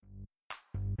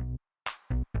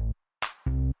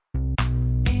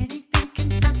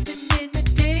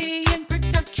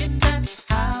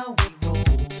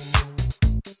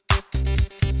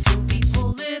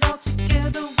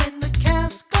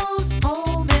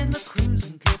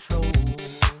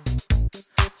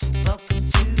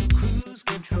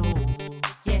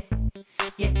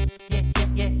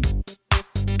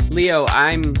Leo,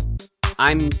 I'm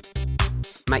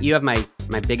you have my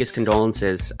biggest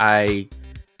condolences. I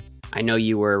know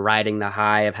you were riding the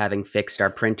high of having fixed our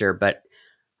printer, but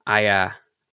I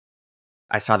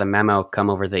saw the memo come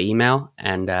over the email,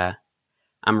 and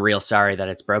I'm real sorry that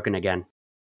it's broken again.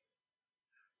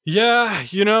 Yeah,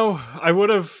 I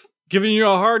would have given you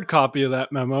a hard copy of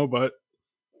that memo, but,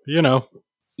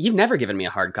 You've never given me a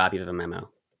hard copy of a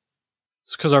memo.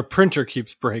 it's because our printer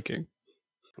keeps breaking.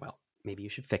 Well, maybe you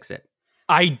should fix it.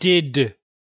 I did.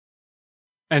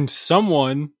 And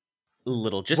someone...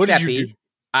 Little Giuseppe. What did you do?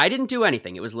 I didn't do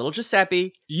anything. It was Little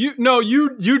Giuseppe.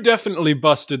 You definitely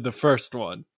busted the first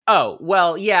one. Oh,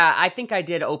 well, yeah, I think I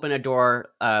did open a door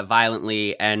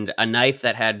violently, and a knife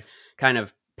that had kind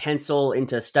of pencil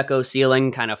into stucco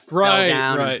ceiling kind of fell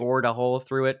down and bored a hole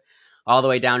through it, all the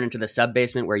way down into the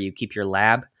sub-basement where you keep your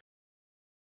lab.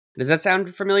 Does that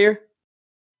sound familiar?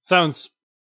 Sounds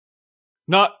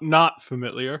not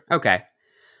familiar. Okay.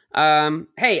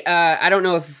 Hey, I don't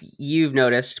know if you've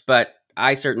noticed, but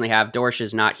I certainly have. Dorsch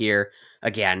is not here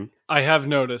again. I have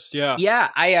noticed, yeah. Yeah,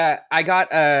 I got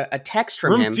a text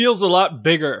from him. Room feels a lot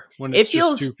bigger when it's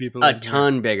just two people. It feels a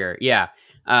ton bigger, yeah.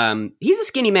 He's a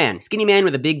skinny man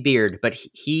with a big beard, but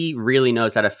he really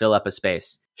knows how to fill up a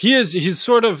space. He's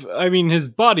sort of, his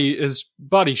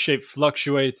body shape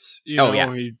fluctuates,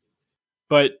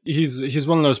 but he's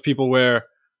one of those people where,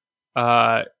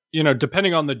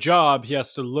 depending on the job, he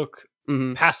has to look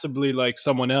passably like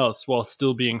someone else while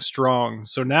still being strong.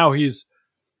 So now he's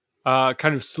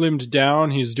kind of slimmed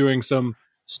down. He's doing some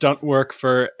stunt work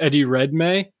for Eddie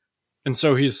Redmayne. And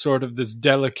so he's sort of this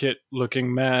delicate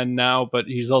looking man now, but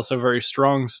he's also very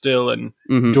strong still and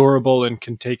durable and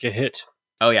can take a hit.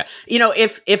 Oh, yeah.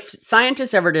 If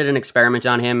scientists ever did an experiment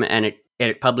on him and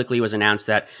it publicly was announced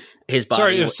that his body...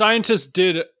 Sorry, if scientists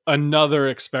did another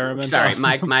experiment... Sorry,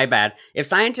 my bad. If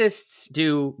scientists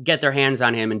do get their hands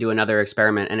on him and do another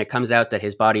experiment and it comes out that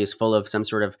his body is full of some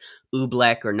sort of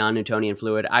oobleck or non-Newtonian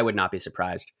fluid, I would not be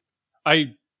surprised.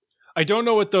 I don't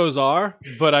know what those are,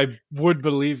 but I would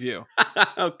believe you.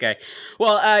 Okay.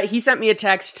 Well, he sent me a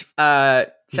text saying...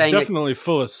 He's definitely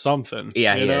full of something.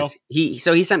 Yeah, he is.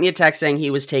 He sent me a text saying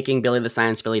he was taking Billy the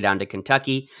Science Philly down to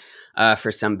Kentucky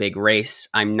for some big race.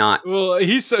 I'm not... Well,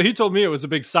 he told me it was a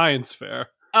big science fair.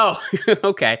 Oh,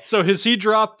 okay. So has he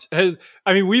dropped...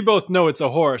 we both know it's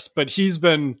a horse, but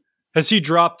has he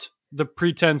dropped the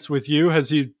pretense with you?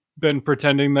 Has he been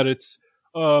pretending that it's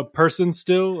a person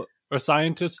still? A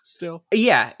scientist still?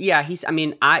 Yeah.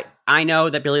 I know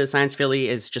that Billy the Science Philly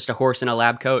is just a horse in a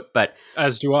lab coat, but...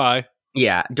 As do I.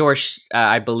 Yeah, Dorsch,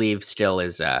 I believe, still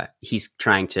is... he's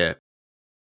trying to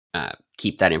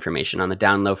keep that information on the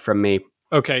down low from me.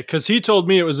 Okay, because he told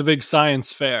me it was a big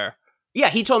science fair. Yeah,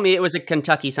 he told me it was a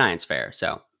Kentucky science fair,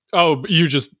 so... Oh, you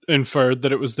just inferred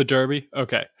that it was the Derby?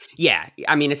 Okay. Yeah,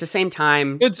 it's the same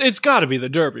time... It's got to be the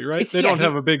Derby, right? They don't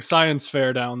have a big science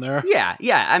fair down there. Yeah.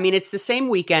 It's the same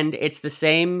weekend. It's the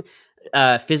same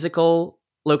physical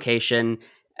location.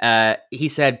 He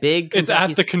said big... It's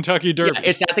at the Kentucky Derby. Yeah,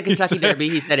 it's at the Kentucky Derby.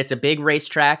 He said it's a big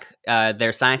racetrack. There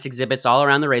are science exhibits all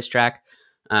around the racetrack.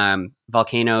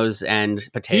 Volcanoes and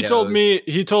potatoes.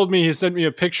 He told me he sent me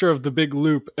a picture of the big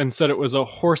loop and said it was a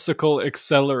horsicle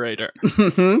accelerator.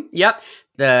 Yep.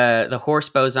 The horse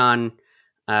boson.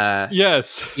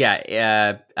 Yes.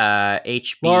 Yeah.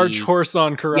 HB. Large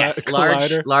Horson Collider.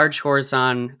 Yes, large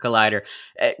Horson Collider.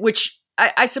 Which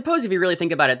I suppose if you really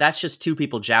think about it, that's just two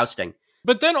people jousting.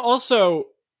 But then also,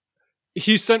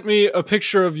 he sent me a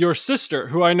picture of your sister,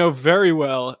 who I know very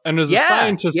well, and is a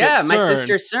scientist at CERN. Yeah, my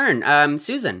sister CERN,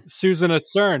 Susan. Susan at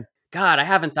CERN. God, I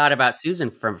haven't thought about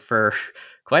Susan for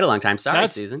quite a long time. Sorry,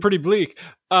 That's Susan. Pretty bleak.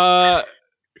 But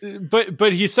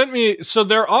he sent me... So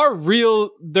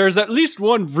there's at least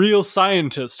one real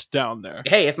scientist down there.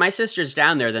 Hey, if my sister's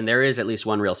down there, then there is at least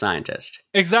one real scientist.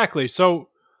 Exactly. So...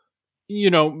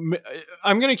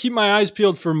 I'm going to keep my eyes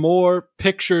peeled for more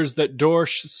pictures that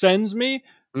Dorsch sends me.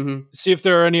 See if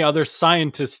there are any other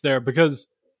scientists there, because,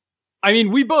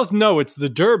 we both know it's the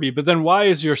Derby, but then why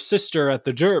is your sister at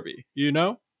the Derby,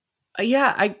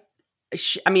 Yeah,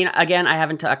 again, I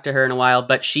haven't talked to her in a while,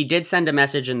 but she did send a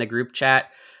message in the group chat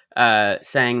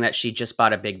saying that she just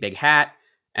bought a big hat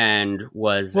and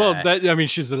was... Well,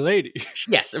 she's a lady.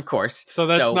 Yes, of course. So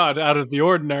that's not out of the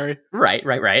ordinary. Right.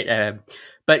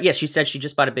 But yes, she said she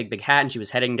just bought a big hat and she was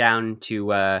heading down to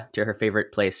her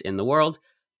favorite place in the world,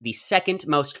 the second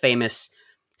most famous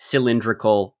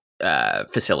cylindrical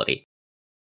facility.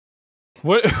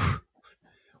 What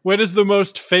is the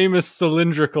most famous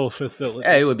cylindrical facility?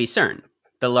 It would be CERN,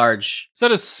 the large... Is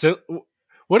that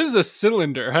what is a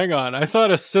cylinder? Hang on, I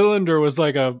thought a cylinder was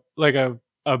like a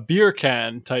beer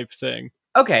can type thing.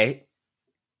 Okay.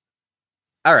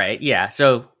 All right. Yeah.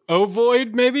 So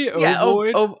ovoid, maybe. Yeah.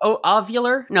 Ovoid.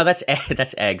 Ovular. No, that's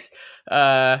that's eggs.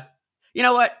 You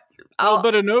know what?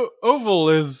 But an oval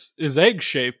is egg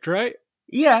shaped, right?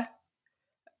 Yeah.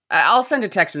 I'll send a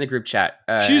text in the group chat.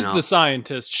 She's the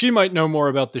scientist. She might know more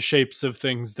about the shapes of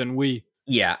things than we.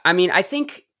 Yeah. I mean, I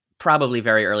think probably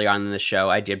very early on in the show,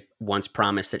 I did once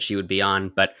promise that she would be on,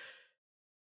 but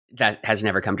that has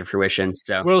never come to fruition.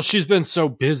 So, well, she's been so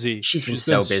busy. She's been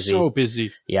so busy. So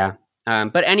busy. Yeah.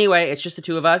 But anyway, it's just the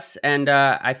two of us, and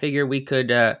I figure we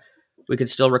could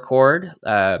still record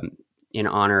in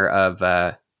honor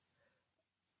of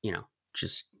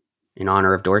just in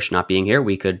honor of Dorsch not being here.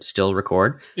 We could still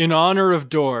record in honor of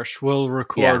Dorsch. We'll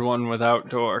record one without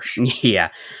Dorsch. Yeah.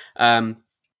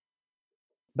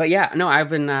 But yeah, no,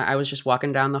 I was just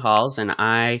walking down the halls and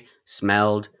I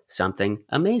smelled something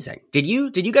amazing. Did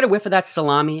you get a whiff of that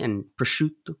salami and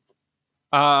prosciutto?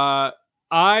 I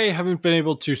haven't been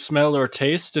able to smell or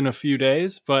taste in a few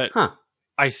days, but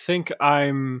I think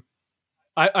I've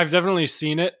definitely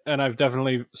seen it, and I've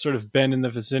definitely sort of been in the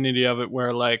vicinity of it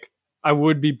where like I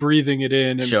would be breathing it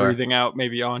in and breathing out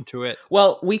maybe onto it.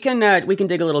 Well, we can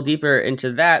dig a little deeper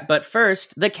into that, but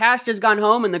first, the cast has gone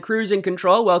home and the crew's in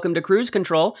control. Welcome to Cruise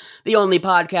Control, the only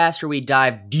podcast where we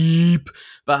dive deep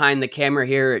behind the camera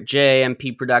here at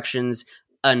JMP Productions,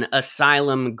 an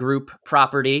Asylum Group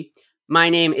property. My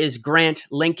name is Grant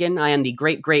Lincoln. I am the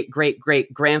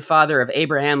great-great-great-great-grandfather of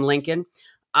Abraham Lincoln.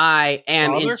 I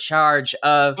am in charge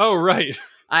of... Oh, right.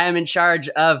 I am in charge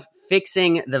of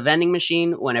fixing the vending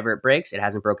machine whenever it breaks. It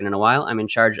hasn't broken in a while. I'm in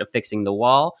charge of fixing the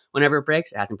wall whenever it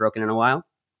breaks. It hasn't broken in a while.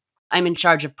 I'm in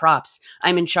charge of props.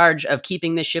 I'm in charge of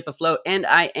keeping this ship afloat. And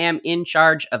I am in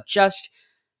charge of just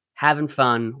having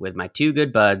fun with my two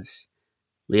good buds,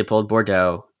 Leopold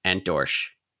Bordeaux and Dorsch.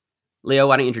 Leo,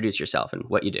 why don't you introduce yourself and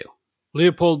what you do?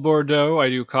 Leopold Bordeaux. I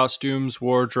do costumes,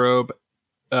 wardrobe,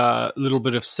 a little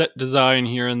bit of set design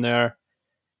here and there.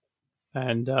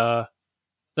 And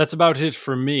that's about it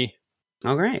for me.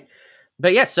 All right.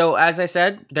 But yes, so as I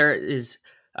said, there is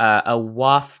a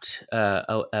waft,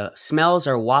 smells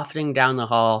are wafting down the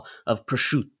hall of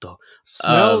prosciutto.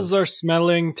 Smells are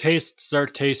smelling, tastes are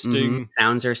tasting.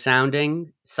 Sounds are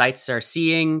sounding, sights are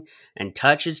seeing, and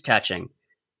touch is touching.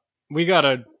 We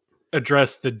gotta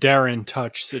address the Darren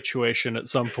touch situation at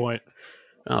some point.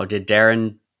 Oh, did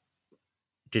Darren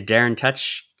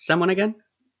touch someone again?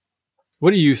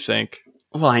 What do you think?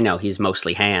 Well, I know he's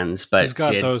mostly hands, but he's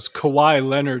got those Kawhi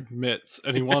Leonard mitts,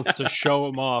 and he wants to show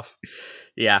them off.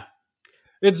 Yeah,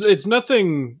 it's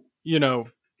nothing.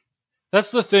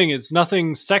 That's the thing. It's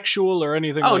nothing sexual or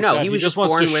anything. Oh like no, that. He just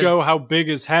wants to show how big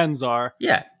his hands are.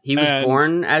 Yeah, he was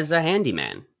born as a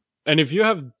handyman. And if you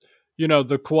have,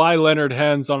 the Kawhi Leonard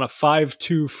hands on a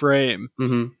 5'2" frame,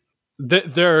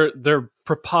 they're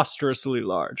preposterously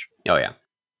large. Oh yeah.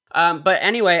 But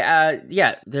anyway,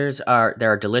 there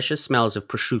are delicious smells of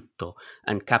prosciutto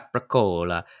and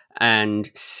capricola and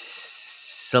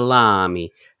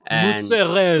salami and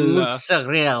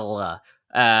mozzarella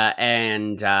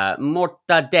and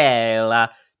mortadella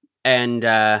and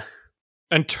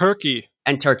turkey.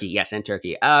 And turkey, yes, and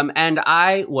turkey. And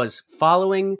I was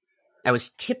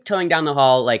tiptoeing down the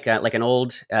hall like an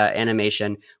old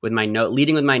animation with my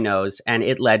leading with my nose, and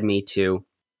it led me to,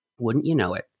 wouldn't you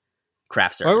know it,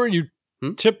 craft service. Why were you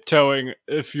tiptoeing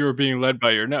if you were being led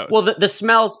by your nose? Well, the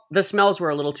smells were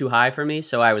a little too high for me,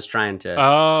 so I was trying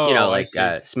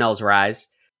to, smells rise.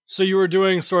 So you were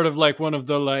doing sort of like one of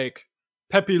the like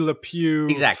Pepe Le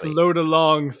Pew float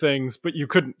along things, but you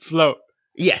couldn't float.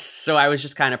 Yes, so I was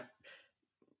just kind of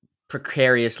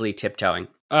precariously tiptoeing.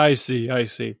 I see.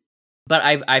 But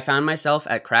I found myself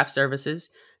at craft services.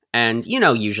 And,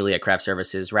 usually at craft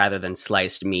services, rather than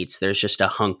sliced meats, there's just a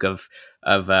hunk of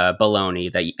bologna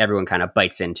that everyone kind of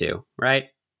bites into, right?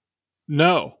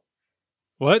 No.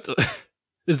 What?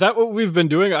 Is that what we've been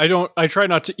doing? I try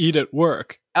not to eat at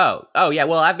work. Oh, yeah.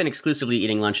 Well, I've been exclusively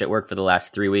eating lunch at work for the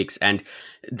last 3 weeks, and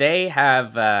they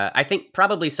have, I think,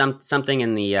 probably something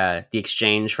in the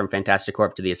exchange from Fantastic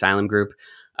Corp to the Asylum Group.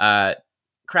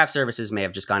 Craft services may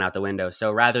have just gone out the window. So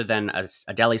rather than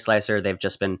a deli slicer, they've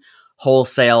just been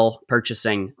wholesale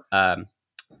purchasing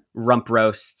rump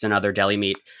roasts and other deli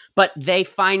meat. But they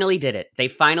finally did it. They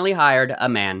finally hired a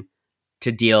man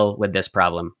to deal with this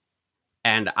problem.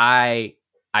 And I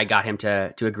got him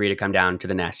to agree to come down to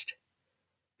the nest.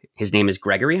 His name is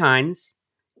Gregory Hines.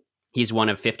 He's one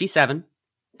of 57.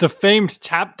 The famed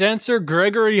tap dancer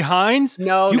Gregory Hines?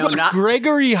 No, not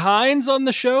Gregory Hines on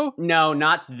the show? No,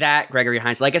 not that Gregory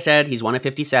Hines. Like I said, he's one of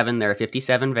 57. There are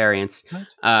 57 variants. What?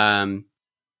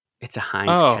 It's a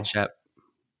Heinz ketchup.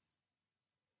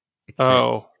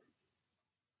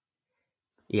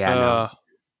 Yeah, no.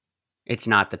 It's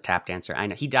not the tap dancer. I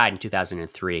know. He died in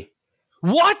 2003.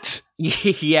 What?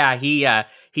 Yeah,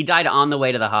 he died on the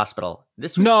way to the hospital.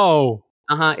 This was No.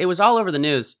 It was all over the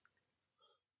news.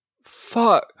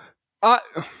 Fuck. I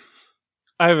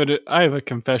have a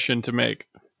confession to make.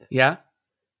 Yeah?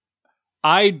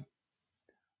 In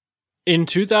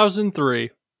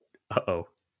 2003,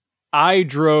 I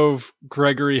drove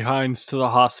Gregory Hines to the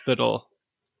hospital.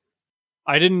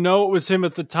 I didn't know it was him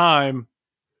at the time,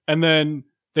 and then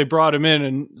they brought him in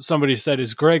and somebody said,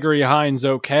 "Is Gregory Hines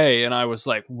okay?" And I was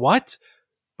like, "What?"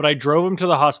 But I drove him to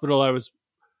the hospital.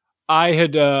 I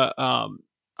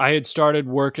had started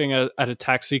working at a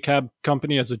taxi cab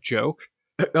company as a joke.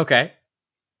 Okay.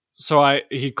 So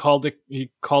he called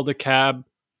a cab,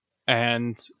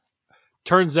 and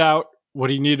turns out what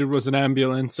he needed was an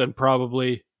ambulance, and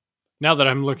probably, now that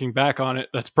I'm looking back on it,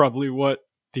 that's probably what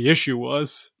the issue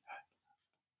was.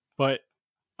 But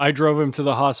I drove him to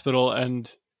the hospital, and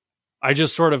I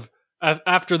just sort of,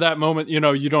 after that moment,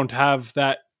 you don't have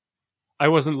that. I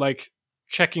wasn't like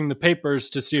checking the papers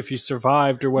to see if he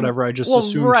survived or whatever. I just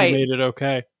assumed he made it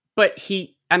okay. But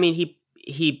he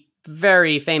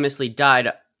very famously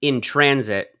died in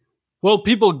transit. Well,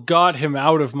 people got him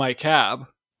out of my cab.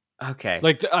 Okay.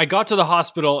 Like, I got to the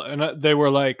hospital, and they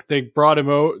were like, they brought him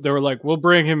out. They were like,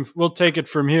 we'll take it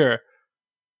from here.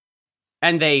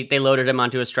 And they loaded him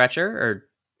onto a stretcher, or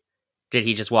did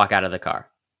he just walk out of the car?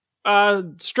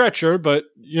 Stretcher, but,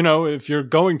 if you're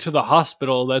going to the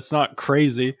hospital, that's not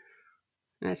crazy.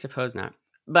 I suppose not.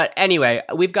 But anyway,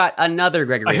 we've got another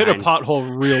Gregory Hines. I hit a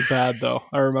pothole real bad, though.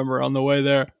 I remember on the way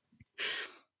there.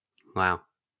 Wow.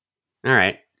 All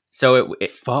right. So it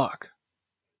fuck.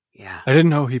 Yeah. I didn't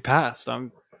know he passed.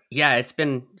 Yeah, it's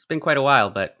been quite a while,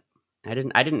 but I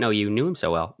didn't know you knew him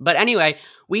so well. But anyway,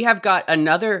 we have got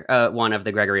another one of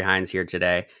the Gregory Hines here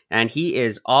today, and he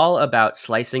is all about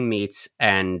slicing meats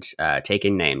and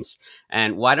taking names.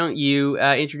 And why don't you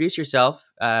introduce yourself?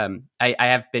 I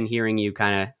have been hearing you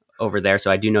kind of over there,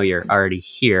 so I do know you're already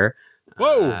here.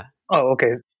 Whoa!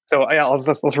 Okay. So yeah,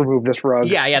 let's remove this rug.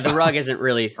 Yeah. The rug isn't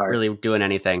really doing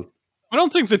anything. I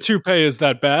don't think the toupee is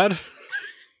that bad.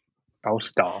 Oh,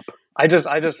 stop. I just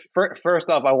first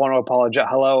off, I want to apologize.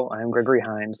 Hello, I am Gregory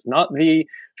Hines, not the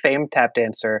famed tap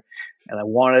dancer. And I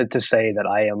wanted to say that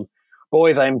I am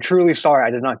truly sorry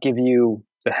I did not give you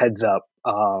the heads up.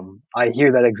 I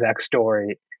hear that exact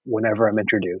story whenever I'm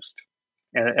introduced.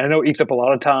 And I know it eats up a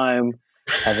lot of time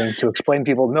having to explain to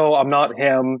people, no, I'm not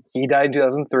him. He died in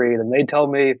 2003. Then they tell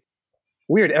me,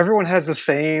 weird, everyone has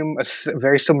a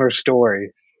very similar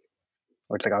story.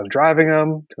 Where it's like I was driving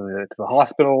him to the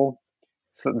hospital.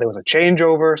 So there was a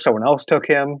changeover. Someone else took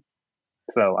him.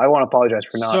 So I want to apologize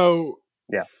for not. So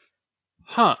yeah,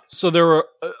 So there were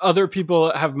other people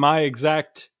that have my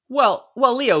exact. Well,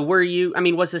 Leo, were you? I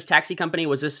mean, was this taxi company?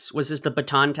 Was this the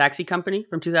Baton Taxi Company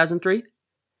from 2003?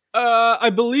 I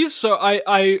believe so.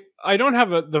 I don't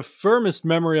have the firmest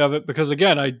memory of it because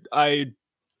again, I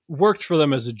worked for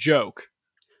them as a joke,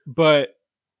 but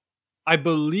I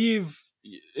believe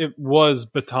it was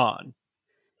Baton.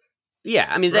 Yeah,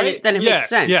 I mean, right? then it makes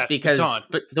sense because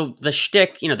but the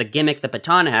shtick, the gimmick that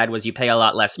Baton had was you pay a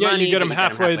lot less money. Yeah, you get them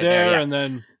halfway there, and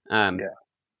then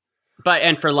But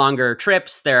and for longer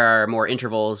trips, there are more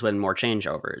intervals when more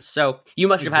changeovers. So you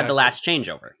must have had the last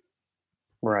changeover.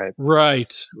 Right.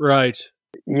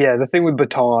 Yeah, the thing with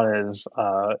Baton is,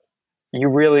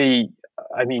 you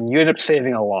end up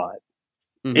saving a lot.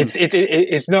 Mm-hmm.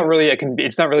 It's not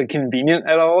really convenient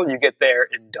at all. You get there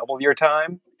in double your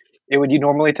time it would you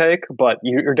normally take, but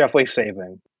you're definitely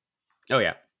saving. Oh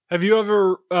yeah. Have you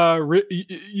ever?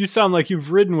 You sound like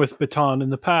you've ridden with Baton in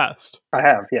the past. I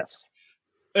have, yes.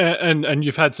 And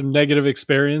you've had some negative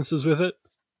experiences with it.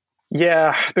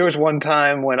 Yeah, there was one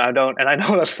time when I know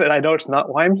it's not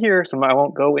why I'm here, so I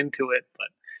won't go into it. But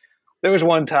there was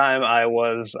one time I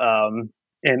was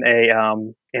in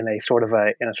a sort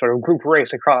of group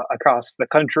race across the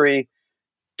country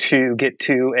to get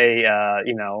to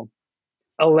a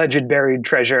alleged buried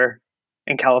treasure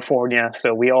in California.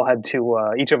 So we all had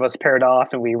to each of us paired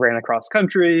off and we ran across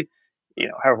country,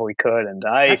 however we could. And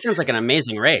that sounds like an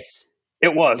amazing race.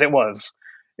 It was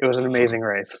an amazing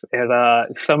race.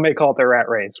 And some may call it the rat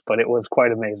race, but it was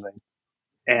quite amazing.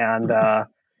 And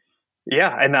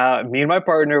me and my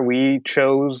partner, we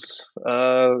chose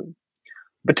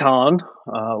Baton.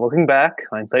 Looking back,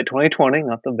 hindsight 2020,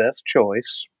 not the best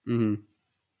choice. Mm-hmm.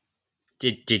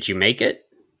 Did you make it?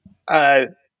 No,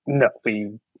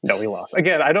 we lost.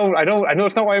 Again, I know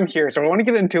it's not why I'm here, so I want to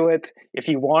get into it. If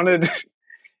you want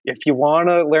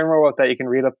to learn more about that, you can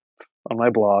read up on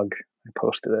my blog. I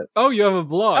posted it. Oh, you have a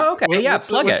blog. Oh, okay. What's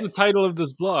the title of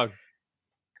this blog?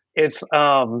 It's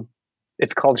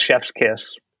called Chef's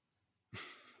Kiss.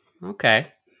 Okay.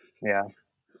 Yeah.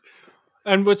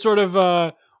 And what sort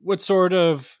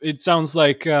of it sounds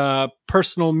like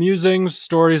personal musings,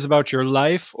 stories about your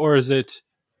life, or is it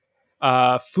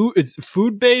it's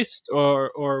food based,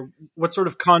 or what sort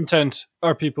of content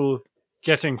are people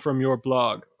getting from your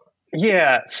blog?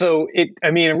 Yeah, so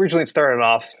originally it started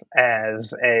off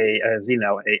as a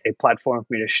platform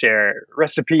for me to share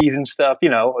recipes and stuff.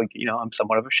 I'm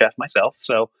somewhat of a chef myself,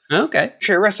 so okay,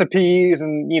 share recipes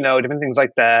and different things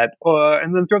like that.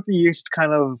 And then throughout the years, it's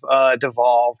kind of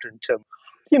devolved into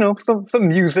some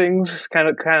musings, kind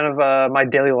of my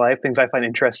daily life, things I find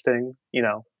interesting.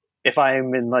 If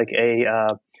I'm in like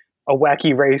a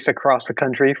wacky race across the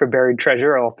country for buried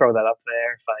treasure, I'll throw that up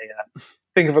there. If I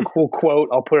think of a cool quote,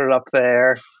 I'll put it up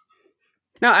there.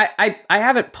 No, I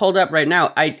have it pulled up right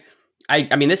now. I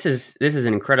mean, this is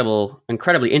an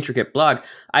incredibly intricate blog.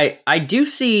 I do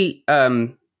see a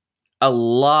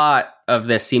lot of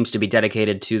this seems to be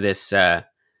dedicated to this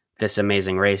this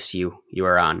amazing race you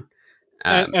are on.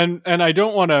 And I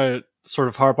don't want to sort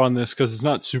of harp on this because it's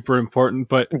not super important,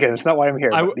 but again, it's not why I'm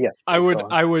here. Yes, I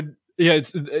would, yeah,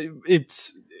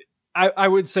 I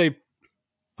would say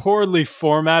poorly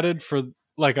formatted for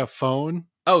like a phone.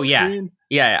 Oh screen.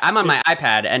 yeah. I'm on my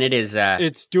iPad, and it is.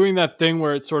 It's doing that thing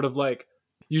where it's sort of like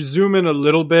you zoom in a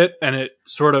little bit, and it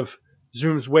sort of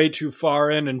zooms way too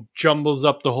far in and jumbles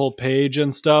up the whole page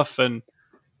and stuff. And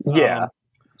yeah,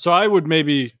 so I would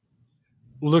maybe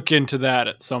look into that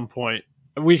at some point.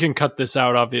 We can cut this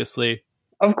out, obviously.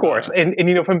 Of course, and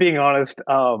if I'm being honest,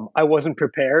 I wasn't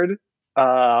prepared.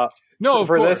 No,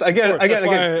 for course, this again,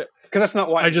 because that's not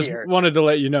why I just wanted to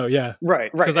let you know. Yeah,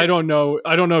 right. Because I don't know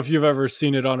if you've ever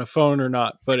seen it on a phone or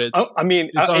not, but it's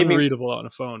unreadable on a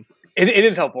phone. It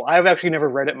is helpful. I've actually never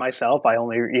read it myself. I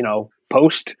only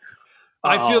post.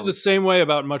 I feel the same way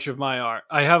about much of my art.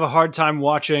 I have a hard time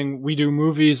watching. We do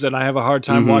movies, and I have a hard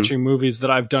time watching movies that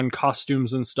I've done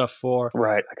costumes and stuff for.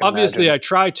 Right. Obviously, I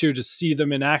try to see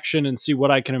them in action and see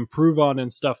what I can improve on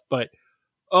and stuff. But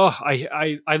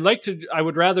I like to. I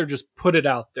would rather just put it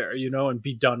out there, and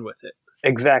be done with it.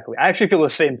 Exactly. I actually feel the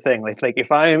same thing. It's like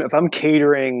if I'm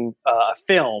catering a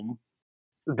film,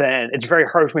 then it's very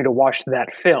hard for me to watch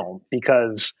that film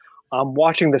because I'm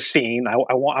watching the scene. I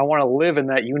want to live in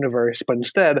that universe, but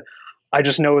instead, I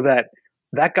just know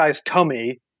that guy's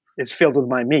tummy is filled with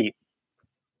my meat.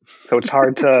 So it's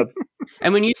hard to.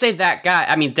 And when you say that guy,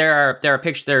 I mean there are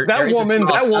pictures there. That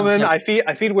woman. I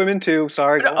feed women too.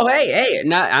 Sorry. Oh, hey.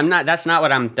 No, I'm not. That's not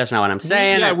what I'm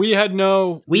saying.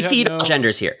 We feed all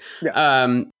genders here.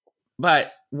 Yeah.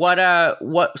 But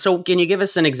what? So can you give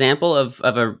us an example of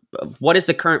what is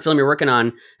the current film you're working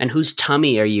on, and whose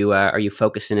tummy are you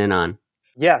focusing in on?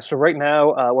 Yeah. So right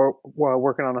now we're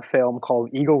working on a film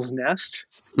called Eagle's Nest.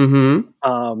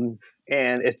 Mm-hmm.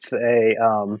 And it's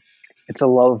a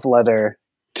love letter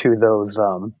to those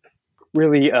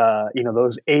really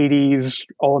those 80s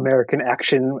all-American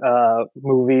action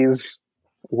movies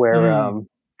where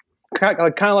kind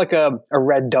of like a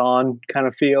Red Dawn kind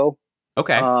of feel.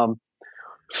 Okay.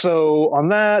 So on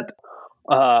that,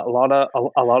 a lot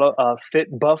of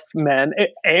fit, buff men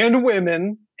and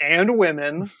women.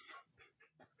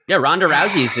 Yeah, Ronda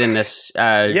Rousey's in this.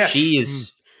 Yes.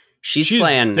 She's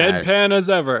playing deadpan as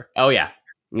ever. Oh yeah.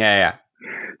 Yeah.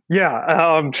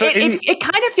 It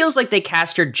kind of feels like they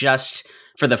cast her just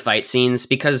for the fight scenes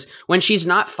because when she's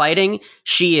not fighting,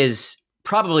 she is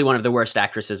probably one of the worst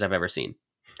actresses I've ever seen.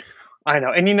 I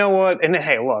know, and you know what? And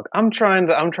hey, look, I'm trying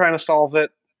to solve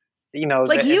it.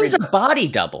 Use a body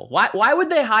double. Why would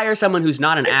they hire someone who's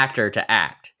not an actor to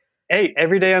act? Hey,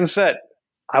 every day on set,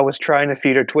 I was trying to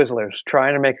feed her Twizzlers,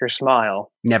 trying to make her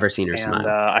smile. Never seen her smile.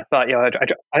 I thought,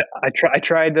 I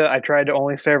tried to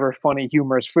only serve her funny,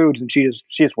 humorous foods, and she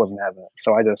just wasn't having it.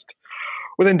 So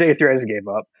within day 3, I just gave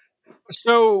up.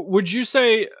 So would you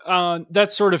say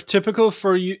that's sort of typical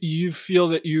for you? You feel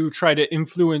that you try to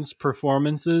influence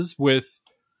performances with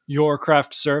your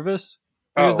craft service?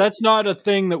 Because that's not a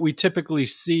thing that we typically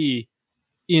see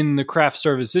in the craft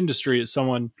service industry, is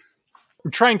someone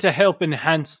trying to help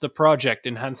enhance the project,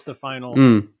 enhance the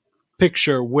final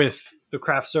picture with the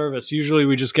craft service. Usually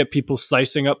we just get people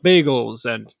slicing up bagels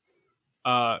and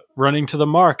running to the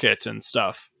market and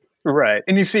stuff. Right.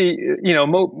 And you see,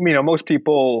 most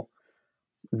people,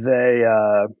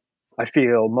 I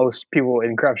feel most people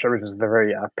in craft services, they're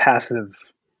very passive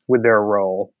with their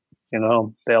role.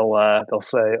 They'll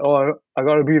say, "Oh, I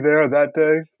got to be there that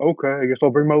day. Okay, I guess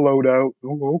I'll bring my load out."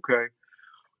 Oh, okay.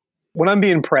 When I'm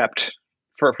being prepped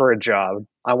for a job,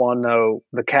 I want to know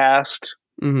the cast.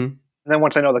 Mm-hmm. And then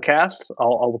once I know the cast,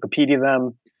 I'll Wikipedia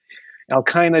them, I'll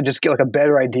kind of just get like a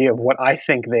better idea of what I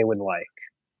think they would like.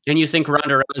 And you think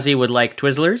Ronda Rousey would like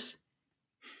Twizzlers?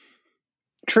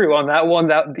 True on that one.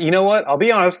 That, you know what? I'll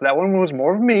be honest. That one was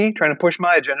more of me trying to push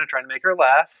my agenda, trying to make her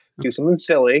laugh, do something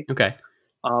silly. Okay.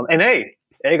 And hey,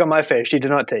 egg on my face. She did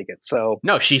not take it. So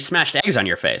no, she smashed eggs on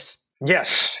your face.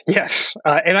 Yes.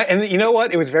 And you know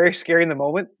what? It was very scary in the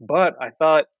moment, but I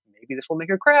thought maybe this will make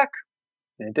her crack,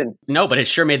 and it didn't. No, but it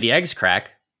sure made the eggs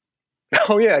crack.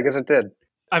 Oh yeah, I guess it did.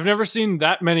 I've never seen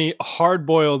that many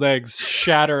hard-boiled eggs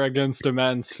shatter against a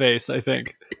man's face, I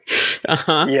think.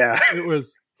 Uh-huh. Yeah.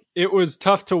 It was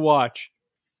tough to watch.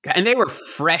 And they were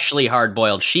freshly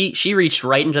hard-boiled. She reached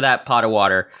right into that pot of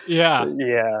water. Yeah.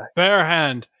 Yeah. Bare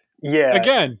hand. Yeah.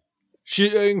 Again,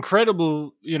 she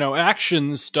incredible,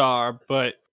 action star,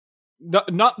 but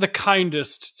not the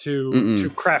kindest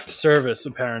to craft service,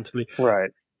 apparently.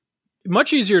 Right.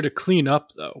 Much easier to clean up,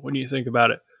 though, when you think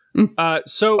about it. That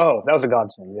was a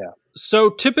godsend. Yeah. So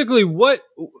typically, what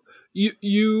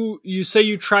you say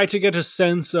you try to get a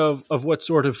sense of what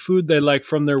sort of food they like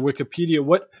from their Wikipedia.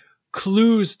 What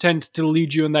clues tend to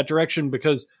lead you in that direction?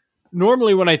 Because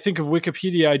normally, when I think of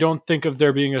Wikipedia, I don't think of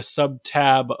there being a sub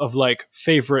tab of like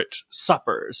favorite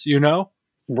suppers.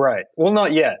 Right. Well,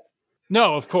 not yet.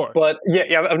 No, of course. But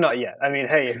yeah, not yet. I mean,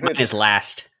 hey, Mine is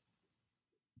last.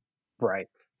 Right.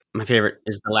 My favorite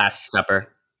is The Last Supper.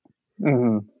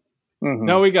 Mm-hmm. Mm-hmm.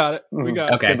 No, we got it. We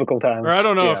got okay. it. Typical times. Or I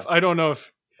don't know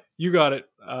if you got it,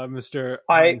 Mr.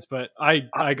 Hines, but I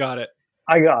got it.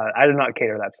 I got it. I did not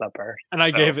cater that supper, and I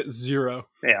gave it 0.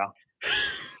 Yeah.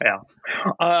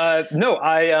 No,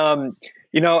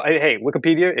 hey,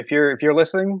 Wikipedia, if you're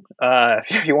listening,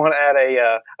 if you want to add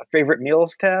a favorite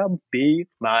meals tab, be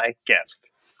my guest.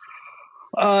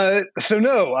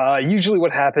 Usually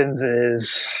what happens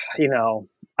is,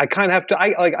 I kind of have to.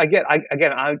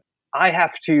 I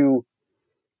have to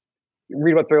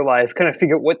read about their life, kind of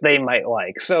figure out what they might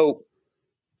like. So,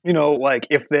 like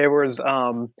if there was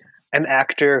an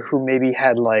actor who maybe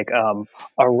had like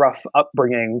a rough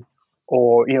upbringing,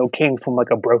 or came from like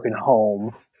a broken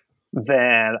home,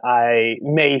 then I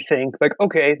may think like,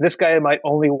 okay, this guy might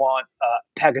only want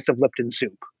packets of Lipton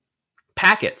soup.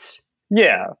 Packets.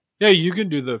 Yeah. Yeah, you can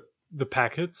do the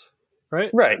packets, right?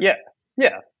 Right. Yeah.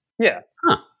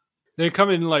 Huh. They come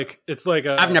in like it's like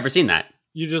I've never seen that.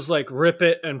 You just like rip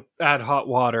it and add hot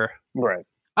water. Right.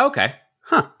 Okay.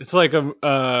 Huh. It's like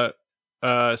a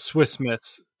Swiss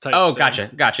Mitts type. Oh, thing.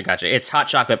 Gotcha. It's hot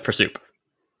chocolate for soup.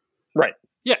 Right.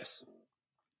 Yes.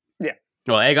 Yeah.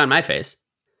 Well, egg on my face.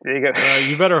 There you go.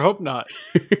 You better hope not.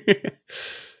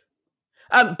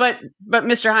 But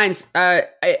Mr. Hines,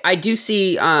 I do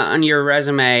see on your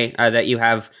resume that you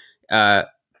have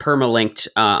permalinked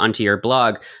onto your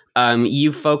blog.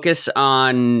 You focus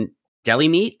on deli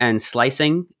meat and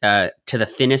slicing to the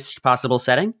thinnest possible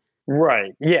setting.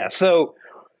 Right. Yeah. So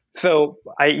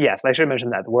I should mention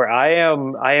that where I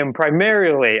am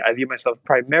primarily, I view myself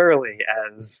primarily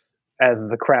as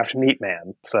the craft meat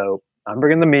man. So I'm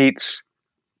bringing the meats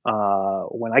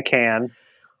when I can,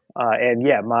 and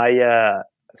yeah, my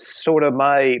sort of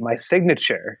my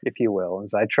signature, if you will,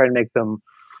 is I try to make them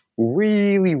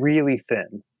really, really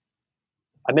thin.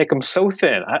 I make them so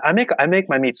thin. I make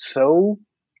my meat so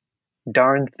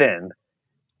darn thin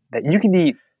that you can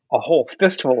eat a whole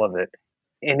fistful of it,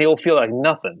 and it'll feel like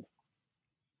nothing.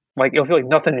 Like it'll feel like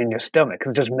nothing in your stomach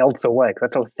because it just melts away. 'Cause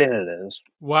that's how thin it is.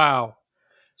 Wow.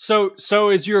 So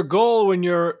is your goal when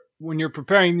you're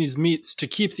preparing these meats to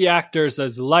keep the actors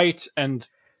as light and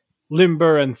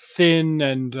limber and thin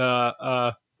and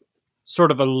sort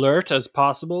of alert as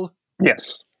possible?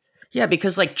 Yes. Yeah,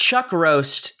 because like chuck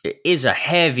roast is a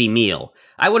heavy meal.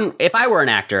 If I were an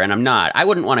actor, and I'm not, I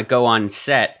wouldn't want to go on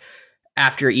set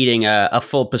after eating a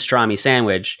full pastrami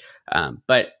sandwich.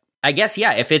 But I guess,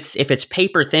 yeah, if it's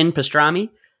paper thin pastrami,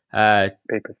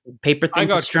 paper thin I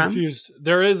got pastrami. confused.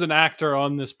 There is an actor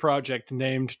on this project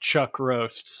named Chuck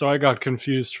Roast, so I got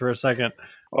confused for a second.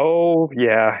 Oh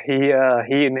yeah,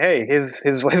 hey,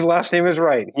 his last name is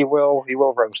right. He will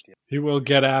roast you. He will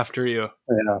get after you.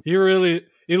 Yeah.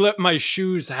 He let my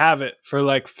shoes have it for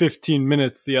like 15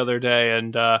 minutes the other day,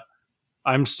 and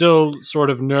I'm still sort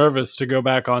of nervous to go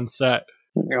back on set.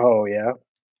 Oh yeah.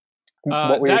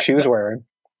 What were your shoes wearing?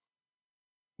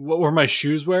 What were my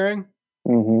shoes wearing?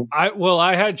 Mm-hmm.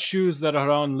 I had shoes that had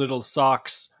on little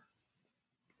socks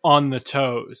on the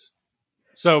toes.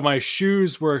 So my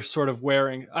shoes were sort of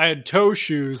I had toe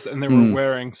shoes and they were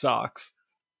wearing socks.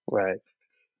 Right.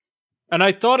 And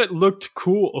I thought it looked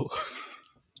cool.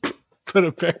 But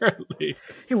apparently.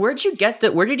 Hey, where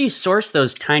did you source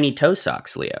those tiny toe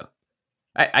socks, Leo?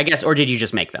 I guess, or did you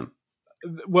just make them?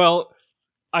 Well,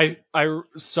 I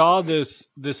saw this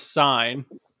sign,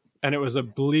 and it was a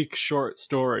bleak short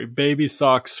story: baby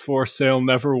socks for sale,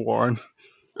 never worn.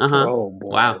 Oh boy!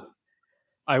 Wow.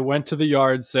 I went to the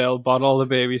yard sale, bought all the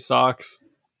baby socks.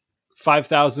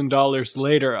 $5,000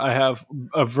 later, I have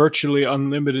a virtually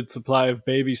unlimited supply of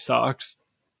baby socks,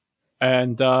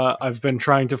 and I've been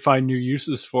trying to find new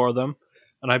uses for them.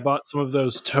 And I bought some of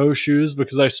those toe shoes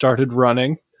because I started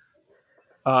running.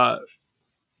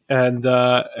 And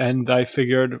I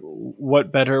figured,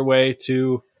 what better way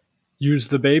to use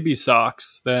the baby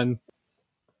socks than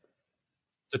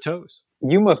the toes?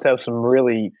 You must have some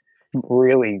really,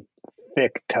 really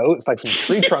thick toes, like some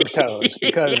tree trunk toes,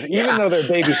 because even though they're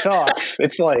baby socks,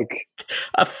 it's like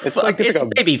it's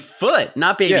baby foot,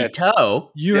 not baby toe.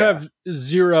 You have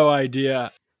zero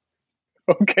idea.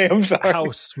 Okay, I'm sorry.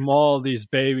 How small these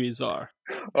babies are.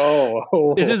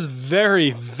 Oh. It is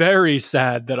very, very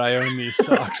sad that I own these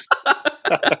socks.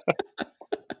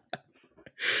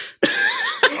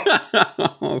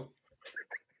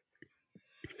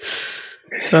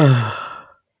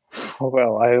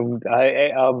 Well,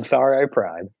 I'm sorry I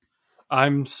pried.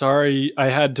 I'm sorry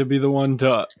I had to be the one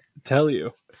to tell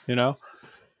you,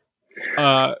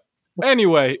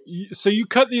 Anyway, so you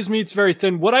cut these meats very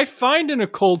thin. What I find in a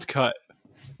cold cut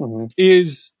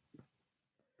is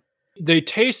they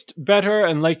taste better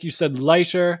and, like you said,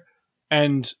 lighter,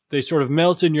 and they sort of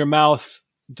melt in your mouth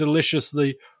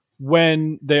deliciously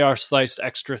when they are sliced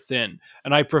extra thin.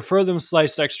 And I prefer them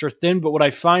sliced extra thin, but what I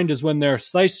find is when they're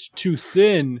sliced too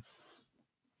thin,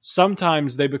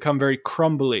 sometimes they become very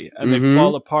crumbly and they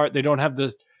fall apart. They don't have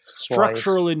the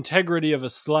structural integrity of a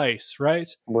slice, right?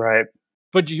 Right.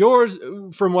 But yours,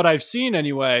 from what I've seen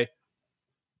anyway,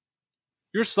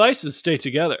 your slices stay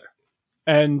together.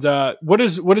 And what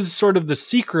is sort of the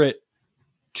secret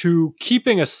to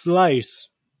keeping a slice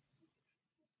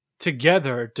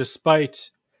together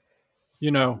despite,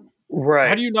 right?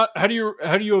 How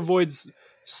do you avoid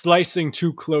slicing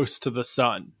too close to the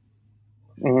sun?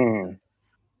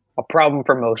 A problem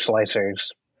for most slicers.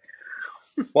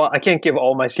 Well, I can't give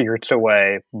all my secrets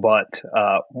away, but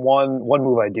one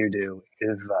move I do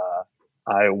is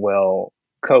I will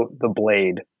coat the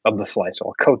blade of the slicer.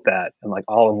 I'll coat that in like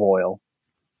olive oil,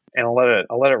 and I'll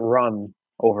let it run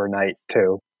overnight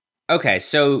too. Okay,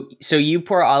 so you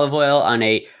pour olive oil on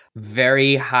a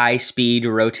very high speed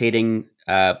rotating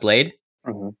blade.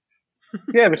 Mm-hmm.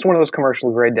 Yeah, it's one of those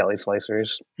commercial grade deli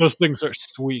slicers. Those things are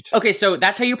sweet. Okay, so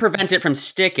that's how you prevent it from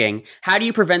sticking. How do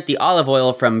you prevent the olive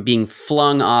oil from being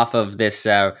flung off of this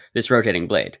rotating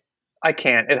blade? I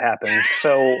can't. It happens.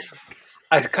 So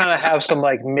I kind of have some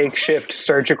like makeshift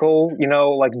surgical,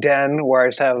 like den where I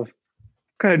just have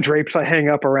kind of drapes I hang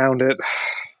up around it.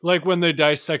 Like when they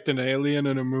dissect an alien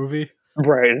in a movie?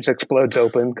 Right, it just explodes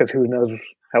open because who knows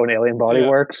how an alien body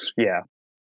works. Yeah.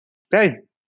 Hey,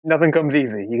 nothing comes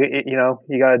easy. You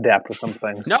got to adapt with some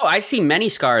things. No, I see many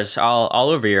scars all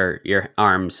over your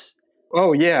arms.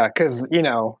 Oh yeah, because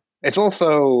it's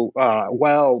also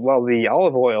while the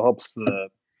olive oil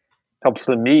helps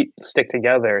the meat stick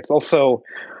together. It's also,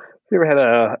 you ever had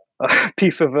a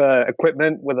piece of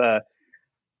equipment with a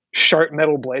sharp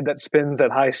metal blade that spins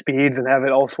at high speeds and have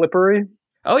it all slippery?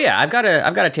 Oh yeah, I've got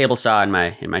a table saw in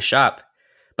my shop,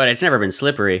 but it's never been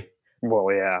slippery.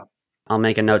 Well, yeah. I'll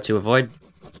make a note to avoid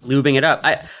lubing it up.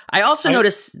 I also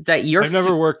noticed that I've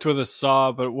never worked with a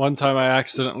saw, but one time I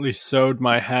accidentally sewed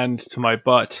my hand to my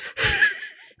butt.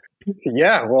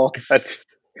 Yeah, well, that's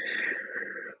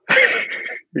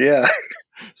yeah.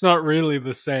 It's not really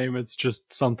the same. It's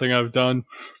just something I've done.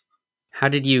 How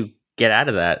did you get out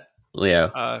of that,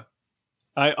 Leo?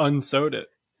 I unsewed it.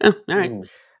 Oh, all right.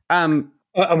 I'm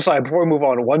sorry. Before we move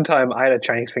on, one time I had a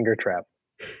Chinese finger trap.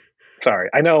 Sorry,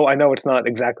 I know it's not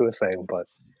exactly the same, but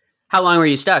how long were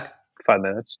you stuck? 5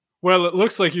 minutes. Well, it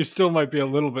looks like you still might be a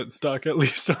little bit stuck, at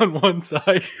least on one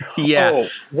side. Yeah. Oh,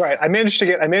 right. I managed to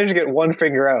get one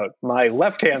finger out. My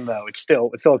left hand, though, it's still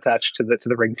attached to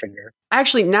the ring finger.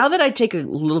 Actually, now that I take a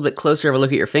little bit closer of a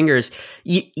look at your fingers,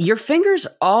 your fingers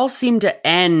all seem to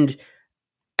end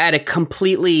at a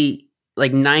completely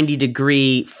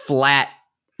 90-degree flat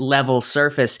level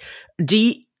surface.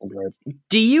 Do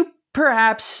you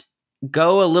perhaps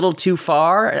go a little too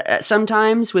far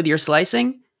sometimes with your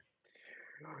slicing?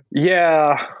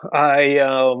 Yeah,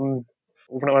 when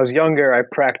I was younger, I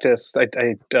practiced.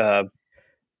 I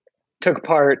took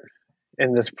part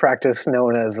in this practice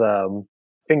known as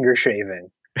finger shaving.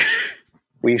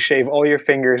 We shave all your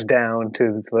fingers down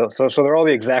to so they're all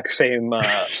the exact same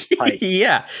height.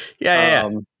 Yeah.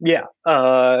 And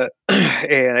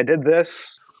I did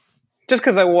this just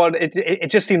because I wanted. It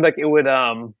just seemed like it would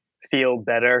feel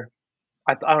better.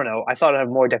 I don't know. I thought I'd have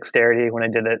more dexterity when I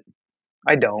did it.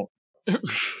 I don't.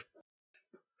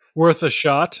 Worth a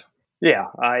shot. Yeah,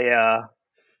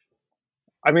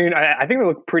 I mean, I think they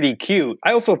look pretty cute.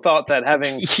 I also thought that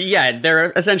having Yeah,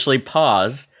 they're essentially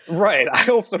paws. right. I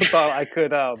also thought I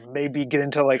could maybe get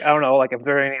into like I don't know, like if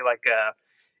there are any like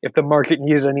if the market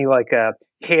needs any like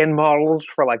hand models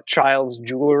for like child's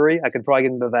jewelry, I could probably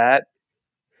get into that.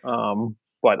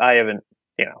 But I haven't,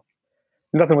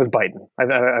 nothing was biting. I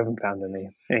haven't found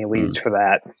any leads for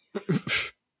that.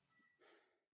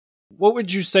 What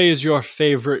would you say is your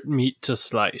favorite meat to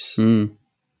slice?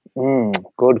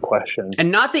 Good question.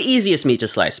 And not the easiest meat to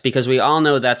slice, because we all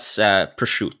know that's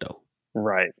prosciutto.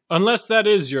 Right. Unless that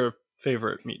is your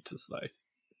favorite meat to slice.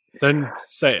 Then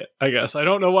say it, I guess. I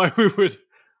don't know why we would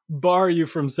bar you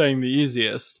from saying the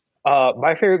easiest.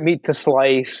 My favorite meat to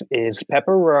slice is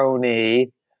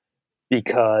pepperoni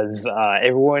because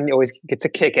everyone always gets a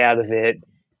kick out of it.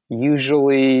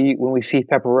 Usually when we see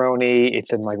pepperoni,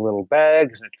 it's in like little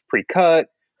bags and it's pre-cut.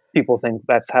 People think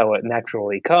that's how it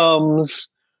naturally comes.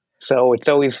 So it's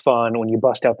always fun when you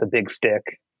bust out the big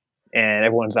stick and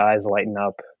everyone's eyes lighten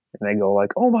up and they go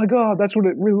like, oh my God, that's what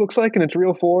it really looks like in its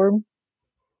real form.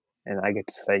 And I get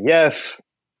to say, yes,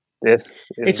 this is...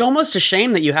 It's almost a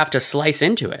shame that you have to slice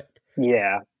into it.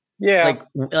 Yeah. Yeah.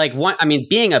 Like one, I mean,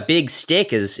 being a big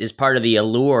stick is part of the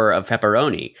allure of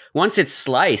pepperoni. Once it's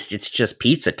sliced, it's just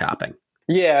pizza topping.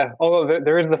 Yeah, although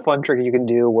there is the fun trick you can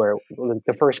do where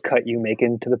the first cut you make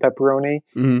into the pepperoni,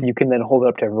 you can then hold it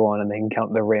up to everyone and they can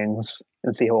count the rings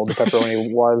and see how old the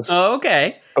pepperoni was. Oh,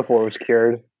 okay. Before it was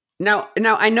cured. Now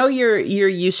I know you're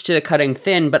used to cutting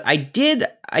thin, but I did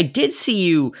see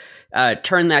you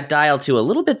turn that dial to a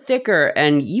little bit thicker,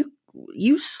 and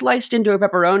you sliced into a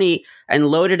pepperoni and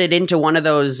loaded it into one of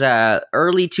those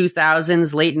early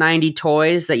 2000s, late 90s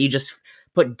toys that you just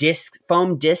put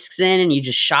foam discs in and you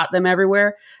just shot them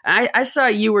everywhere. I saw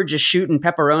you were just shooting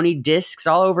pepperoni discs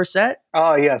all over set.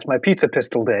 Oh, yes, my pizza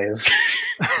pistol days.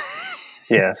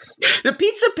 Yes. The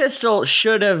pizza pistol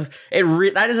should have,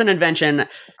 that is an invention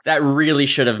that really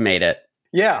should have made it.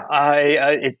 Yeah,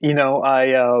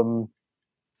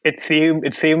 it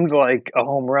seemed like a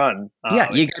home run.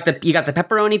 Yeah, you got the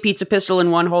pepperoni pizza pistol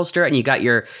in one holster and you got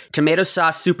your tomato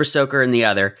sauce super soaker in the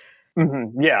other.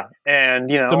 Mm-hmm, yeah, and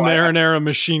the marinara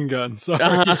machine gun. Sorry.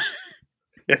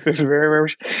 Yes, it was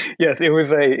very. Yes, it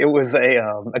was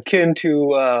a akin to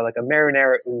like a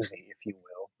marinara Uzi, if you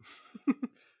will.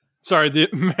 Sorry, a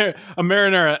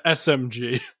marinara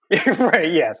SMG.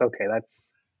 Right. Yes. Okay.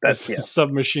 That's yeah.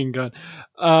 Submachine gun.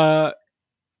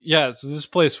 Yeah. So this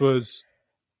place was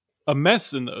a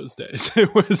mess in those days.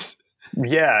 It was.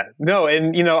 Yeah. No,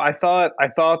 and I thought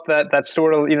that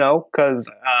sort of because.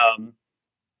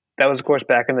 That was, of course,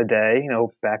 back in the day,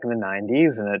 back in the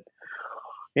 90s. And it,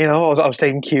 I was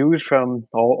taking cues from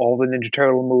all the Ninja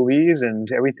Turtle movies and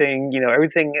everything,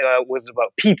 everything was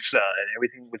about pizza and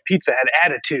everything with pizza had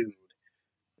attitude.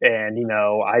 And,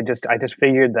 I just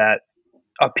figured that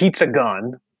a pizza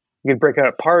gun, you could break out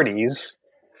at parties,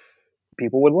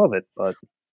 people would love it. But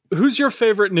who's your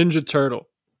favorite Ninja Turtle?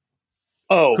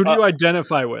 Oh, who do you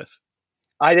identify with?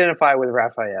 I identify with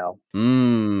Raphael.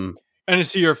 And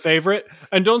is he your favorite?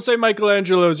 And don't say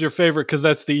Michelangelo is your favorite because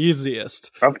that's the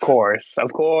easiest. Of course.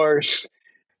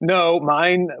 No,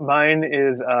 mine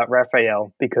is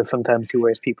Raphael because sometimes he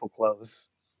wears people clothes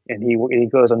and he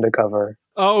goes undercover.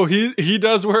 Oh, he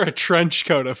does wear a trench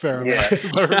coat a fair amount. Yeah,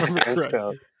 if I remember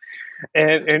correctly.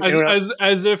 And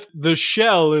as if the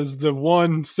shell is the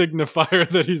one signifier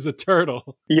that he's a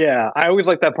turtle. Yeah, I always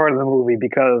liked that part of the movie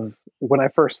because when I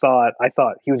first saw it, I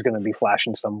thought he was going to be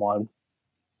flashing someone.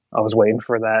 I was waiting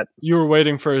for that. You were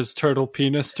waiting for his turtle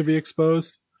penis to be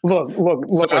exposed? Look. So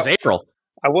it was April.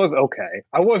 I was okay.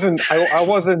 I wasn't.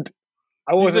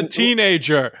 He's a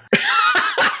teenager.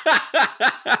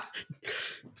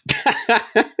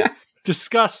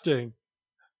 Disgusting.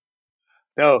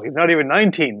 No, he's not even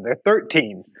 19. They're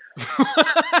 13.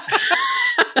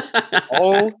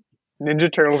 All Ninja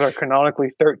Turtles are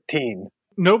canonically 13.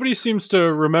 Nobody seems to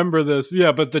remember this.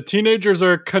 Yeah, but the teenagers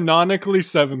are canonically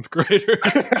 7th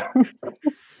graders.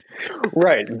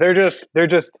 Right. They're just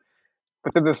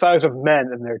but they're the size of men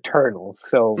and they're turtles,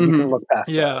 so you can look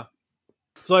past that.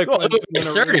 It's like it would be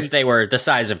absurd if they were the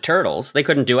size of turtles. They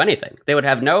couldn't do anything. They would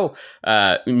have no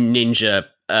ninja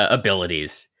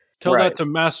abilities. Tell that to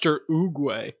Master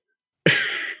Oogway.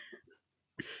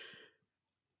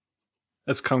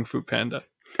 That's Kung Fu Panda.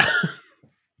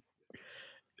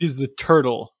 He's the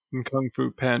turtle in Kung Fu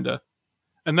Panda.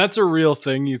 And that's a real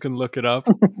thing. You can look it up.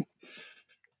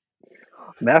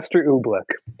 Master Oobleck.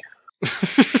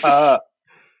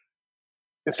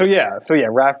 So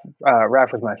Raph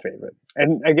was my favorite.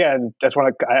 And again, just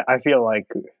want to. I feel like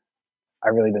I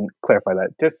really didn't clarify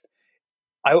that. Just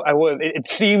I was. It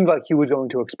seemed like he was going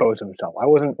to expose himself. I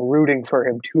wasn't rooting for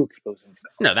him to expose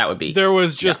himself. No, that would be. There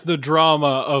was just the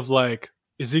drama of like,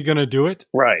 is he going to do it?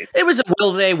 Right. It was a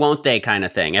will they, won't they kind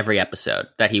of thing every episode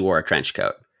that he wore a trench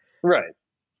coat. Right.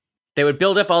 They would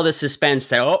build up all this suspense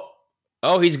that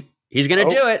he's going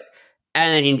to do it,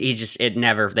 and then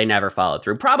they never followed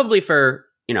through. Probably for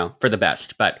the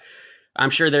best, but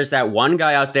I'm sure there's that one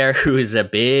guy out there who is a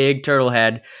big turtle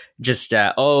head, just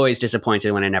always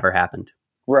disappointed when it never happened.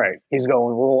 Right. He's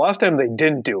going, well, the last time they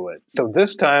didn't do it, so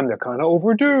this time they're kind of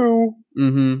overdue.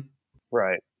 Mm-hmm.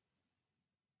 Right.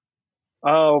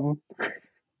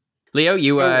 Leo,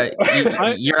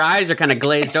 your eyes are kind of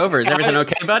glazed over. Is everything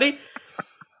okay, buddy?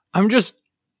 I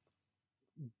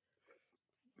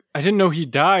didn't know he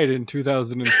died in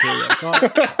 2003.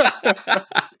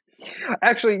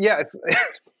 Actually, yes.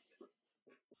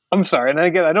 I'm sorry, and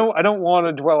again, I don't want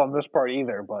to dwell on this part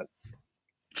either, but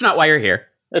it's not why you're here.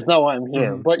 It's not why I'm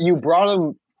here. But you brought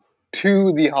him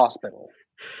to the hospital.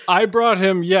 I brought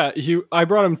him. Yeah, I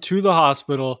brought him to the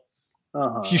hospital.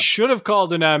 Uh-huh. He should have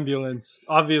called an ambulance.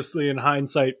 Obviously, in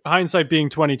hindsight being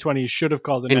 2020, he should have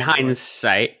called an ambulance. In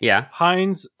hindsight, yeah.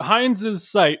 Heinz's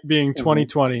sight being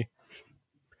 2020.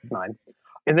 Fine.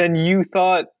 And then you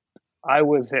thought I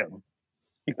was him.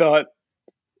 You thought.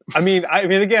 I mean,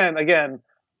 again.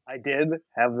 I did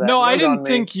have that. No, I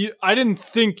didn't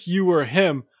think you were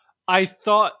him. I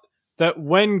thought that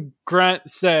when Grant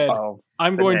said,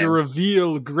 "I'm going to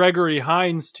reveal Gregory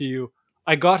Hines to you,"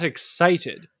 I got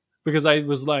excited because I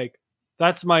was like,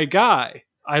 "That's my guy.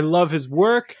 I love his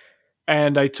work,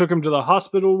 and I took him to the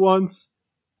hospital once,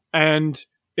 and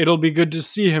it'll be good to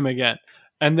see him again."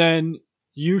 And then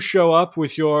you show up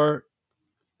with your,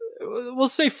 we'll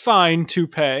say, fine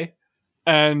toupee.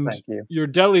 And your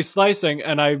deli slicing,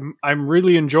 and I'm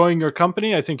really enjoying your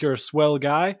company. I think you're a swell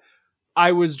guy.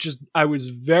 I was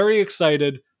very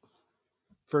excited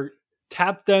for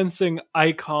tap dancing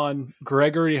icon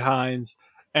Gregory Hines,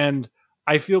 and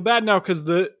I feel bad now because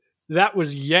that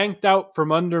was yanked out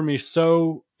from under me.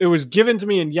 So it was given to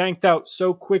me and yanked out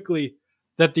so quickly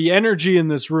that the energy in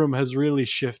this room has really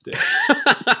shifted.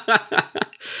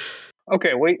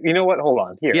 Okay, wait. You know what? Hold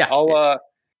on. Here, yeah.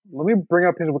 Let me bring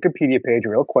up his Wikipedia page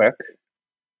real quick,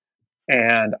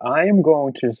 and I am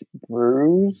going to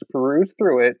peruse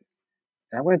through it,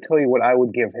 and I'm going to tell you what I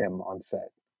would give him on set.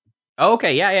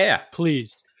 Okay, yeah.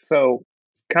 Please. So,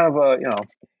 kind of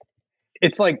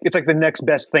it's like the next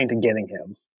best thing to getting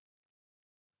him.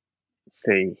 Let's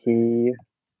see,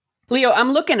 Leo,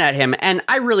 I'm looking at him, and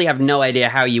I really have no idea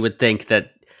how you would think that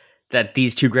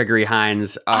these two Gregory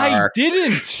Hines are. I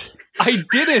didn't.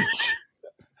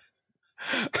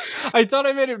 I thought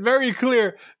I made it very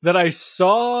clear that I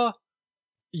saw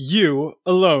you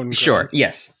alone. Greg. Sure,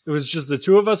 yes. It was just the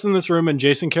two of us in this room and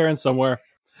Jason Karen somewhere.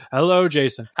 Hello,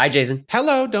 Jason. Hi, Jason.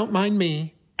 Hello, don't mind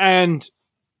me. And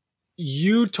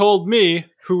you told me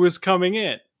who was coming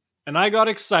in. And I got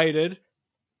excited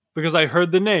because I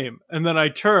heard the name. And then I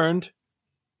turned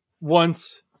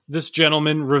once this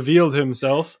gentleman revealed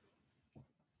himself.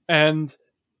 And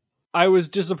I was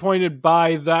disappointed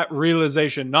by that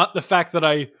realization, not the fact that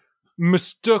I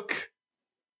mistook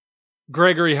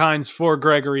Gregory Hines for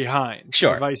Gregory Hines.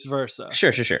 Sure. Or vice versa.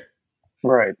 Sure.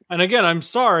 Right. And again, I'm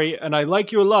sorry, and I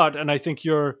like you a lot, and I think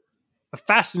you're a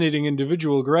fascinating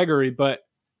individual, Gregory, but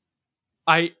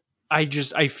I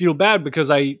feel bad because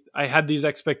I had these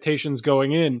expectations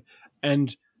going in,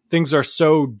 and things are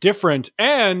so different.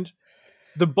 And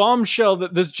the bombshell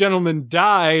that this gentleman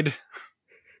died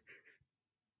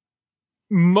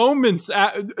moments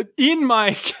in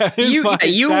my you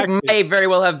may very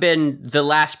well have been the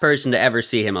last person to ever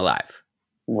see him alive.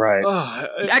 Right.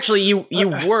 Actually, you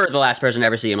were the last person to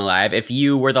ever see him alive if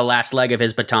you were the last leg of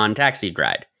his baton taxi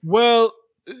ride. Well,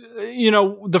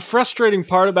 the frustrating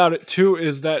part about it too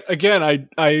is that, again,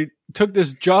 I took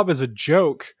this job as a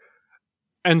joke.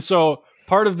 And so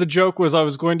part of the joke was I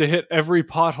was going to hit every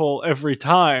pothole every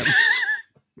time.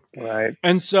 Right.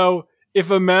 And so if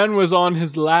a man was on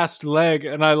his last leg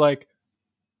and I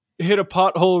hit a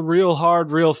pothole real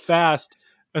hard, real fast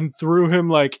and threw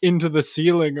him into the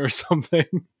ceiling or something,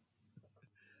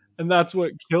 and that's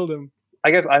what killed him.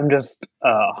 I guess I'm just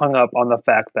hung up on the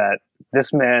fact that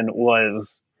this man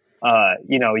was,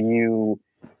 you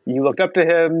looked up to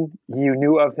him, you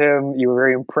knew of him, you were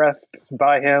very impressed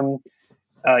by him.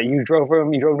 You drove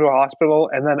him to a hospital,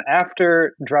 and then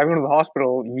after driving to the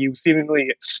hospital, you seemingly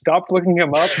stopped looking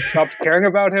him up, stopped caring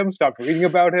about him, stopped reading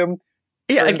about him.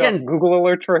 Yeah, again, Google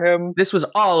alerts for him. This was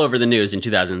all over the news in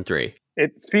 2003.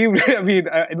 It seems. I mean,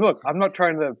 look, I'm not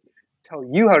trying to tell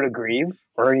you how to grieve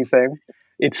or anything.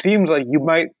 It seems like you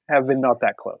might have been not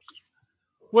that close.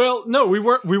 Well, no, we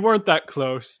weren't that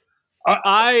close.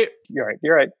 You're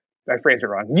right. I phrased it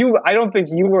wrong. I don't think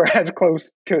you were as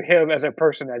close to him as a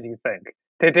person as you think.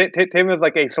 Tim is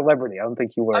like a celebrity. I don't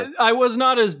think you were. I was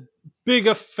not as big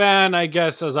a fan, I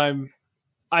guess, as I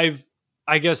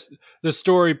guess the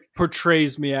story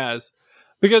portrays me as,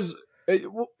 because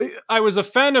I was a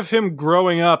fan of him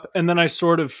growing up, and then I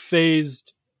sort of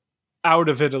phased out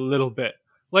of it a little bit.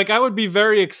 Like, I would be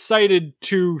very excited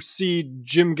to see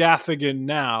Jim Gaffigan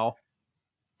now,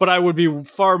 but I would be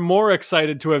far more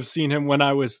excited to have seen him when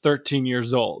I was 13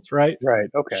 years old, right? Right,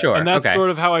 okay. Sure. And that's sort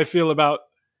of how I feel about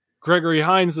Gregory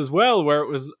Hines as well, where it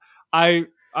was, I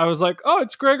was like, oh,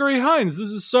 it's Gregory Hines. This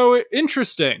is so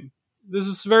interesting. This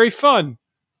is very fun.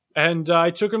 And I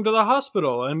took him to the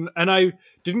hospital, and I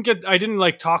didn't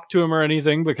like talk to him or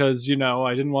anything because, you know,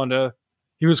 I didn't want to.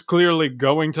 He was clearly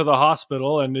going to the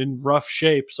hospital and in rough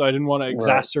shape, so I didn't want to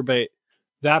exacerbate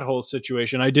that whole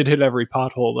situation. I did hit every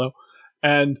pothole though,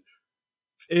 and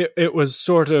it was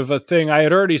sort of a thing. I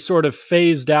had already sort of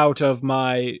phased out of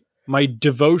my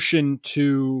devotion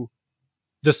to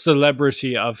the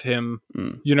celebrity of him,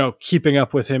 you know, keeping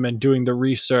up with him and doing the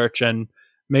research and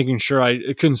making sure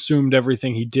I consumed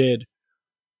everything he did,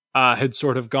 had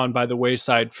sort of gone by the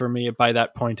wayside for me by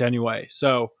that point anyway.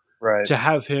 So to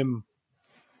have him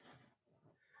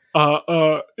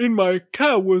in my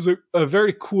cow was a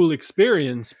very cool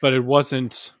experience, but it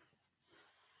wasn't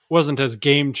as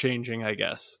game changing, I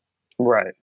guess.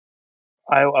 Right.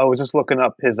 I was just looking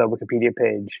up his Wikipedia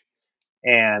page,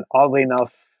 and oddly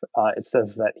enough, it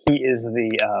says that he is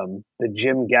the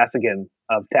Jim Gaffigan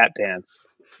of tap dance.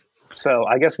 So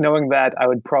I guess knowing that, I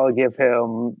would probably give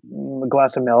him a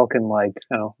glass of milk and like,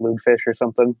 I don't know, lube fish or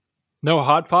something. No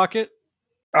Hot Pocket?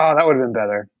 Oh, that would have been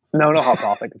better. No Hot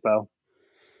Pocket though.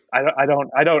 I don't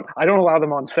allow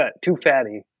them on set. Too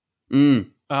fatty.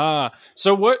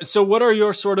 So what are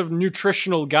your sort of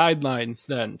nutritional guidelines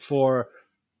then for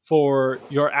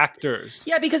your actors?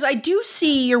 Yeah, because I do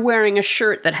see you're wearing a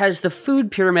shirt that has the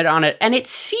food pyramid on it, and it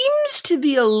seems to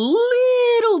be a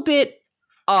little bit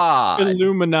odd.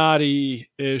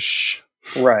 Illuminati-ish.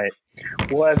 Right.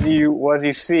 Well, as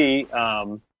you see,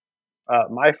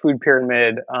 my food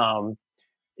pyramid,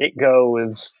 it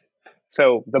goes,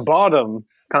 so the bottom,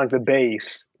 kind of like the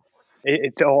base,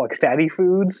 it's all like fatty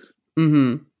foods.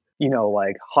 Mm-hmm. You know,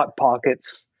 like Hot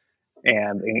Pockets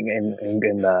and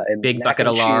big bucket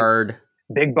of lard.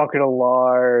 Big bucket of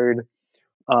lard.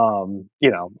 You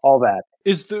know, all that.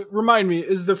 Is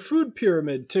the food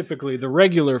pyramid typically the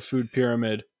regular food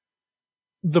pyramid?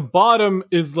 The bottom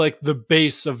is like the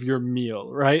base of your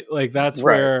meal, right? Like that's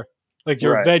where like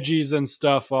your veggies and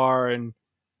stuff are, and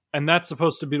that's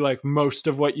supposed to be like most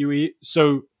of what you eat.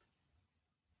 So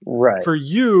for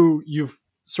you've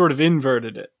sort of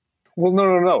inverted it. Well,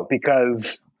 no,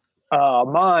 because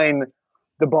mine,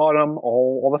 the bottom,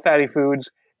 all the fatty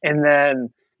foods, and then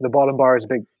the bottom bar is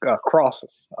big crosses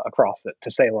across it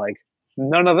to say like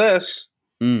none of this.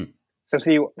 So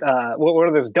see, what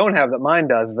others don't have that mine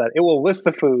does is that it will list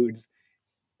the foods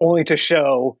only to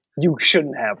show you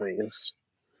shouldn't have these.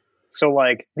 So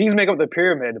like these make up the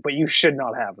pyramid, but you should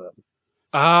not have them.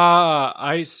 Ah,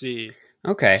 I see.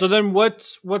 Okay. So then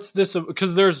what's this?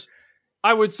 Because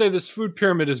I would say this food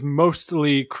pyramid is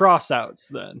mostly crossouts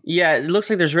then. Yeah, it looks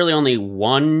like there's really only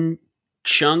one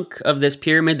chunk of this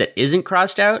pyramid that isn't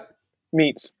crossed out.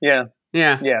 Meats, yeah.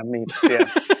 Yeah. Yeah, meats, yeah.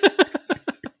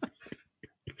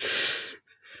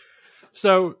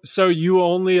 So you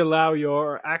only allow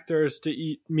your actors to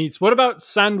eat meats. What about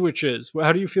sandwiches?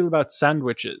 How do you feel about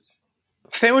sandwiches?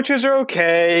 Sandwiches are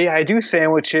okay. I do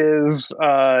sandwiches.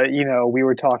 You know, we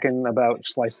were talking about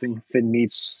slicing thin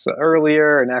meats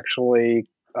earlier, and actually,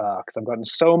 because I've gotten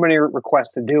so many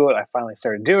requests to do it, I finally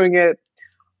started doing it.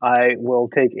 I will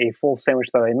take a full sandwich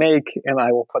that I make, and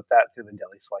I will put that through the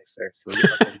deli slicer. So you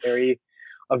have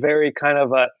a very kind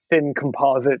of a thin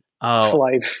composite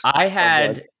slice. I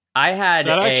had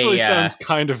that actually sounds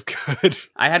kind of good.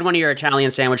 I had one of your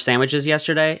Italian sandwiches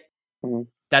yesterday. Mm-hmm.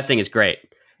 That thing is great.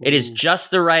 It is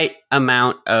just the right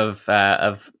amount of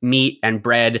meat and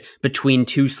bread between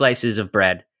two slices of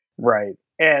bread. Right,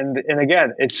 and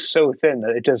again, it's so thin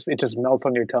that it just melts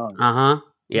on your tongue.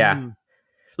 Yeah.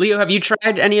 Leo, have you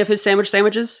tried any of his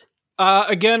sandwiches?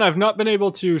 Again, I've not been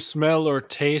able to smell or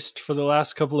taste for the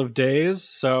last couple of days,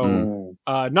 so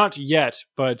not yet,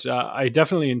 but I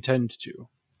definitely intend to.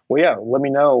 Well, yeah, let me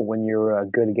know when you're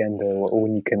good again,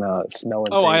 when you can smell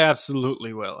and taste. I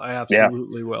absolutely will.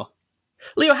 Will.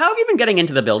 Leo, how have you been getting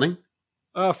into the building?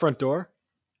 Front door.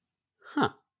 Huh.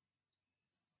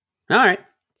 All right.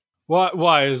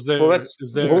 Why is there?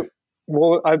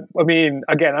 I mean,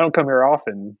 again, I don't come here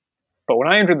often, but when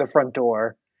I entered the front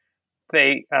door,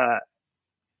 they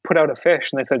put out a fish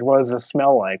and they said, "What does this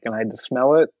smell like?" And I had to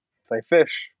smell it. Say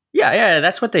fish. Yeah,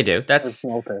 that's what they do. That's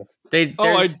they.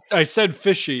 I said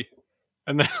fishy,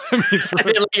 and then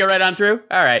they let you right on through.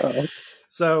 All right.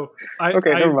 So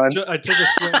never mind. I took a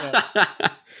swing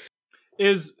at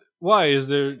is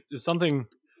there something?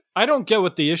 I don't get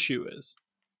what the issue is.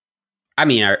 I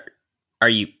mean, are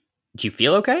you? Do you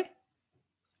feel okay?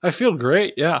 I feel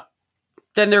great. Yeah.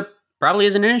 Then there probably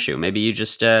isn't an issue. Maybe you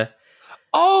just.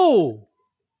 Oh.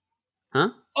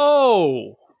 Huh?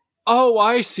 Oh,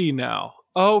 I see now.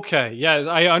 Okay, yeah,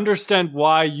 I understand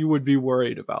why you would be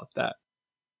worried about that.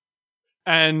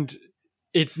 And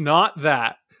it's not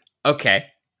that. Okay.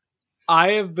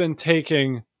 I have been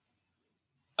taking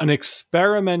an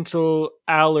experimental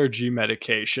allergy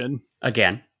medication.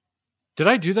 Again. Did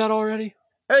I do that already?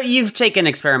 You've taken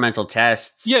experimental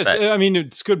tests. Yes, I mean,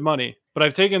 it's good money. But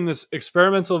I've taken this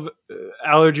experimental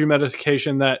allergy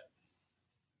medication that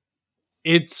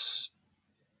it's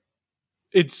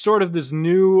sort of this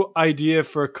new idea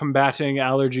for combating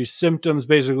allergy symptoms.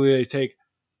 Basically, they take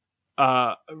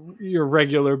your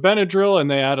regular Benadryl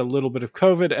and they add a little bit of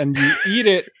COVID and you eat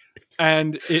it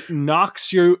and it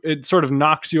sort of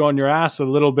knocks you on your ass a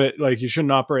little bit. Like you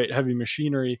shouldn't operate heavy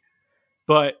machinery,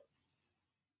 but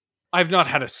I've not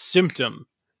had a symptom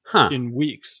in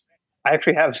weeks. I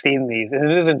actually have seen these and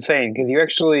it is insane because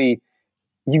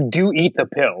you do eat the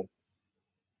pill.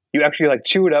 You actually like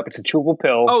chew it up. It's a chewable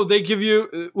pill. Oh, they give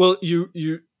you,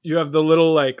 you have the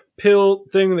little like pill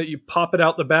thing that you pop it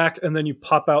out the back and then you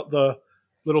pop out the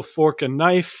little fork and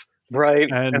knife. Right.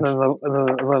 And then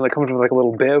it comes with like a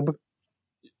little bib.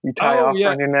 You tie off on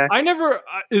your neck.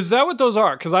 Is that what those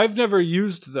are? Because I've never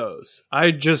used those.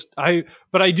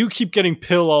 But I do keep getting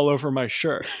pill all over my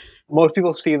shirt. Most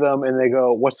people see them and they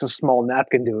go, "What's this small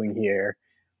napkin doing here?"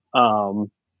 They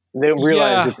don't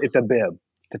realize it's a bib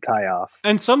to tie off.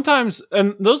 And sometimes,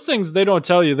 and those things they don't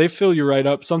tell you, they fill you right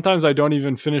up. Sometimes I don't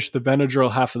even finish the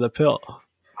Benadryl half of the pill.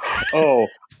 Oh,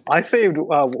 I saved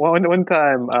one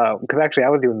time because actually I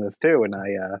was doing this too, and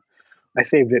I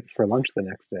saved it for lunch the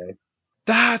next day.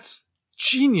 That's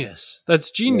genius. Yeah.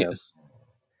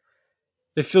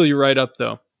 They fill you right up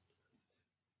though.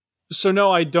 So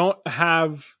no, I don't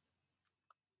have.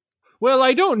 Well,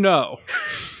 I don't know.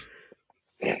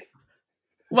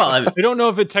 Well, I don't know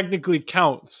if it technically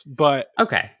counts, but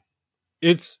okay,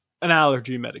 it's an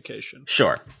allergy medication.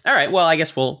 Sure. All right. Well, I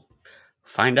guess we'll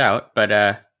find out.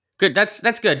 But good.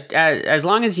 That's good. As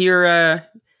long as you're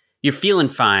feeling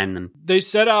fine. Then. They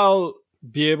said I'll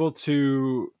be able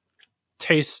to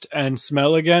taste and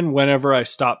smell again whenever I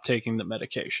stop taking the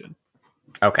medication.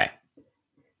 Okay.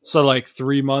 So like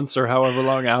 3 months or however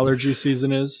long allergy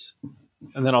season is,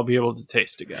 and then I'll be able to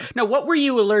taste again. Now, what were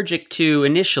you allergic to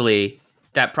initially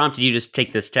that prompted you to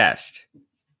take this test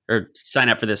or sign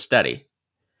up for this study?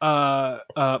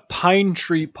 Pine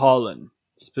tree pollen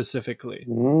specifically.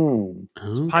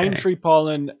 Okay. Pine tree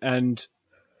pollen and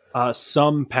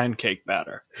some pancake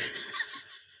batter.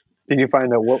 Did you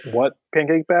find out what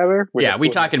pancake batter? We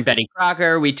talking Betty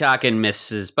Crocker. We talking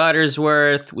Mrs.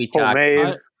 Buttersworth. We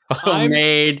talking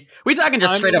homemade. We talking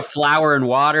just straight up flour and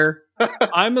water.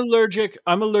 I'm allergic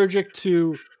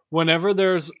to whenever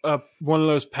there's one of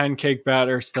those pancake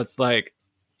batters that's like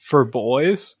for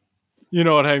boys. You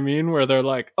know what I mean? Where they're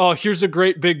like, "Oh, here's a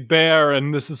great big bear,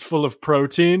 and this is full of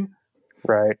protein."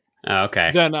 Right. Oh,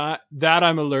 okay. Then that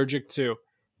I'm allergic to.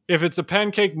 If it's a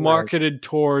pancake marketed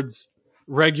towards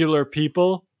regular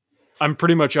people, I'm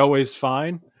pretty much always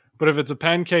fine. But if it's a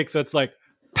pancake that's like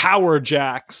Power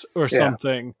Jacks or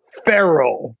something,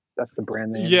 Feral. That's the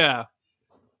brand name. Yeah.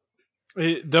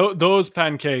 Those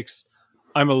pancakes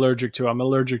I'm allergic to. I'm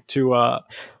allergic to.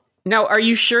 Now, are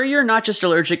you sure you're not just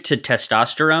allergic to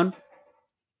testosterone?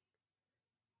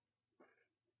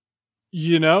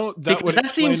 You know, because that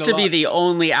seems to be the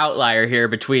only outlier here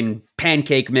between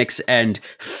pancake mix and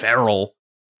feral.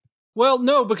 Well,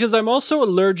 no, because I'm also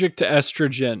allergic to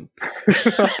estrogen.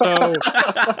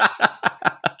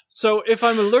 So if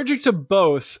I'm allergic to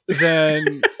both,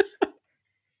 then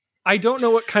I don't know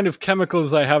what kind of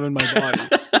chemicals I have in my body.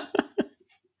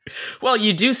 Well,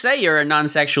 you do say you're a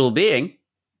non-sexual being.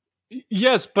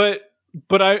 Yes, but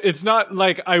it's not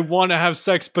like I want to have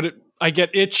sex, but I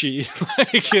get itchy.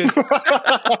 Like it's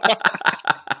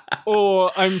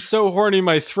oh, I'm so horny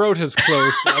my throat has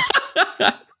closed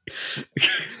up.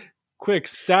 Quick,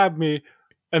 stab me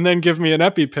and then give me an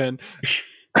EpiPen.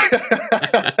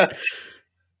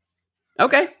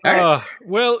 Okay. All right.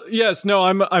 Well, yes, no,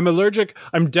 I'm allergic.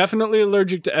 I'm definitely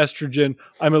allergic to estrogen.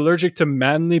 I'm allergic to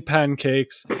manly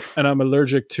pancakes, and I'm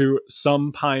allergic to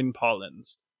some pine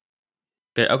pollens.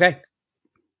 Good. Okay.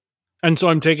 And so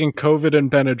I'm taking COVID and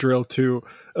Benadryl to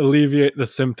alleviate the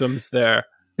symptoms there.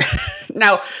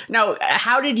 Now,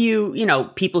 how did you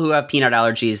people who have peanut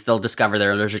allergies, they'll discover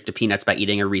they're allergic to peanuts by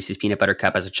eating a Reese's peanut butter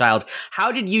cup as a child.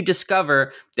 How did you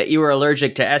discover that you were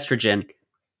allergic to estrogen?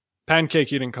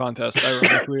 Pancake eating contest,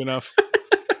 ironically enough.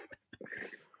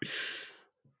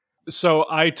 So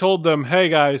I told them, hey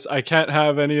guys, I can't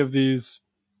have any of these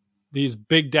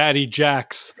Big Daddy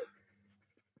Jack's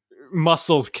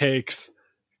muscle cakes.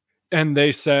 And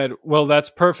they said, well, that's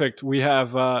perfect. We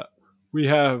have Uncle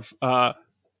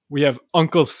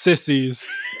Sissy's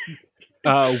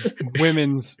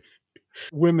women's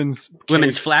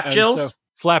flapjills.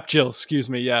 Flapjills, excuse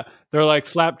me. Yeah, they're like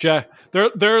flapjack.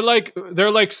 They're like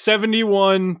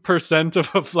 71%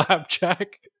 of a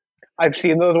flapjack. I've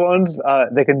seen those ones.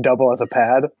 They can double as a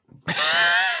pad.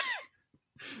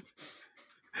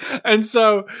 And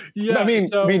so, yeah, I mean,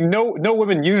 no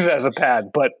women use it as a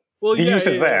pad, but the use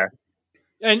is there.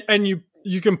 And you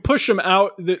can push them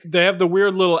out. They have the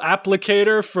weird little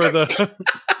applicator for the.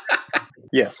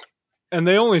 Yes. And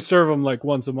they only serve them like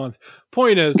once a month.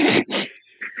 Point is,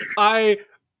 I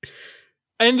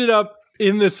ended up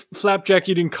in this flapjack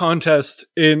eating contest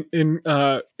in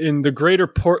the greater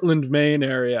Portland, Maine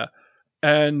area,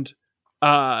 and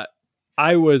I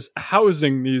was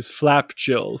housing these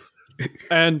flapjills,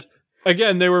 and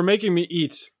again they were making me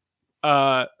eat.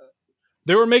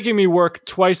 They were making me work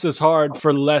twice as hard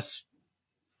for less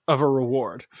of a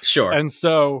reward. Sure. And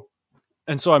so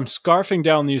I'm scarfing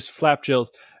down these flapjills,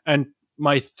 and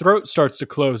my throat starts to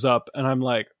close up, and I'm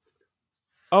like,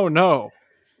 oh no.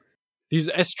 These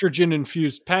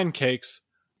estrogen-infused pancakes,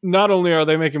 not only are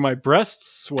they making my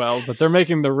breasts swell, but they're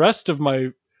making the rest of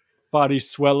my body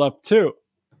swell up too.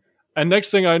 And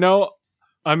next thing I know,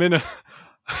 I'm in a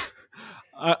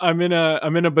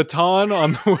baton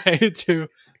on the way to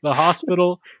the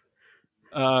hospital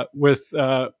with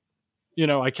I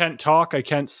can't talk, I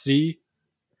can't see,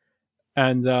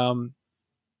 and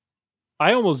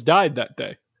I almost died that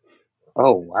day.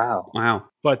 Oh wow!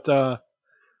 But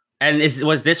and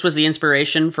was the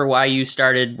inspiration for why you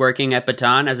started working at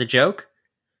Baton as a joke?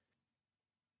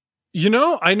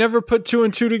 I never put two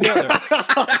and two together.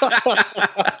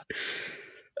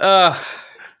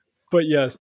 But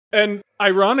yes, and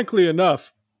ironically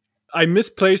enough, I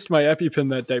misplaced my EpiPen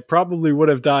that day. Probably would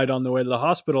have died on the way to the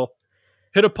hospital.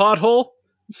 Hit a pothole,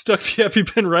 stuck the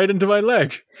EpiPen right into my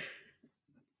leg.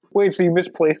 Wait, so you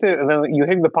misplaced it, and then you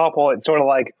hit the pothole. It sort of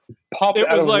like popped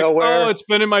out of nowhere. Oh, it's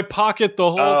been in my pocket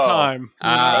the whole time. The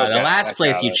last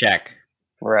place you check.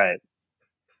 Right.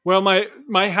 Well,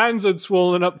 my hands had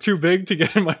swollen up too big to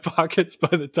get in my pockets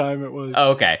by the time it was.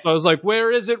 Oh, okay. So I was like,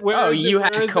 where is it? Where is it? You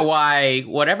had Kawhi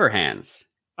whatever hands.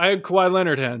 I had Kawhi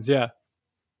Leonard hands, yeah.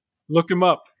 Look him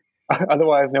up.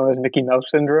 Otherwise known as Mickey Mouse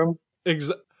syndrome.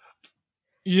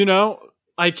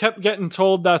 I kept getting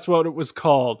told that's what it was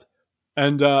called.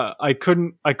 And I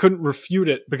couldn't refute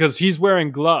it because he's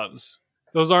wearing gloves.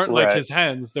 Those aren't like his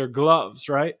hands, they're gloves,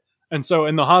 right? And so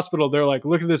in the hospital, they're like,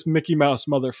 look at this Mickey Mouse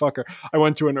motherfucker. I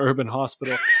went to an urban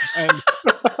hospital. And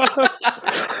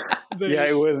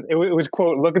it was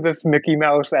quote, look at this Mickey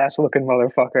Mouse ass looking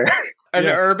motherfucker. An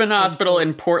urban hospital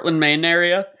in Portland, Maine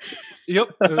area? Yep.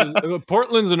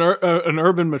 Portland's an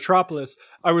urban metropolis.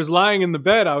 I was lying in the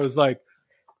bed. I was like,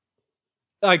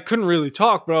 I couldn't really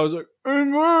talk, but I was like,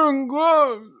 he's wearing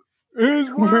gloves. He's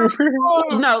wearing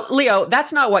gloves. No, Leo,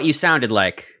 that's not what you sounded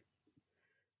like.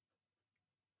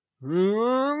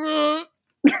 That's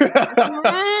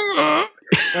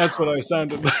what I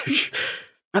sounded like.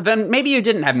 Then maybe you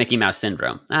didn't have Mickey Mouse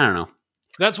syndrome. I don't know.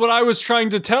 That's what I was trying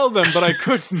to tell them, but I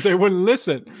couldn't. They wouldn't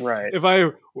listen. Right.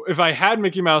 If I had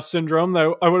Mickey Mouse syndrome,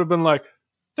 I would have been like,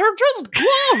 they're just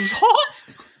gloves,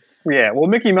 huh? Yeah. Well,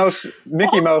 Mickey Mouse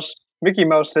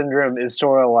syndrome is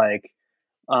sort of like.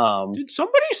 Did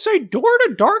somebody say door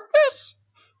to darkness?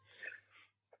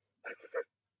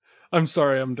 I'm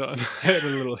sorry, I'm done. I had a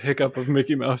little hiccup of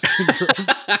Mickey Mouse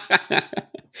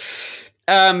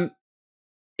syndrome.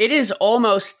 It is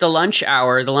almost the lunch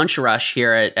hour, the lunch rush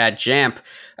here at Jamp.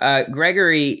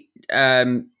 Gregory,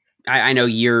 I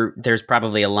know there's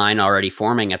probably a line already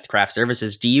forming at the craft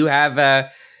services. Do you have are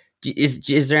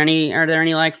there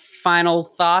any like final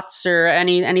thoughts or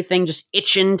anything just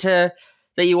itching that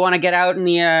you want to get out in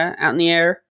the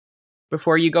air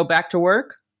before you go back to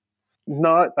work?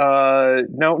 Not a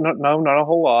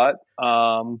whole lot.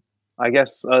 I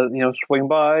guess swing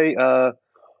by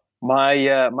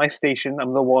my station.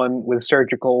 I'm the one with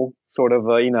surgical, sort of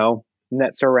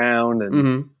nets around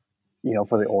and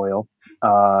for the oil.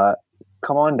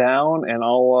 Come on down, and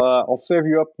I'll serve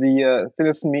you up the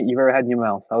thinnest meat you've ever had in your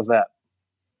mouth. How's that?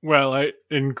 Well,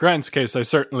 in Grant's case, I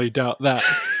certainly doubt that,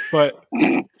 but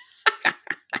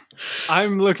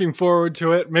I'm looking forward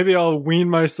to it. Maybe I'll wean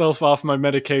myself off my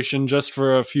medication just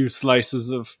for a few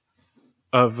slices of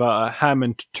ham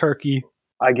and turkey.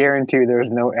 I guarantee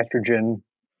there's no estrogen.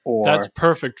 That's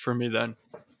perfect for me then.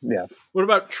 Yeah. What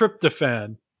about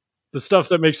tryptophan? The stuff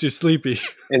that makes you sleepy.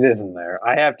 It isn't there.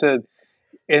 I have to,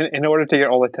 in order to get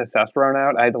all the testosterone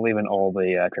out, I had to leave in all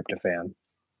the tryptophan.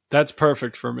 That's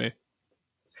perfect for me.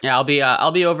 Yeah,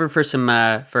 I'll be over for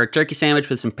for a turkey sandwich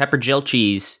with some pepper jail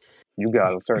cheese. You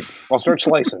got it. I'll start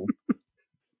slicing.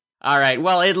 All right.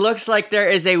 Well, it looks like there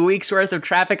is a week's worth of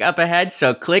traffic up ahead,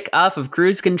 so click off of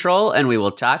cruise control, and we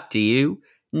will talk to you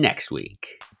next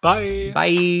week. Bye.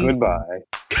 Bye. Goodbye.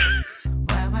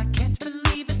 Wow, I can't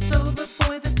believe it's over,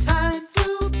 boy, the time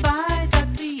flew by.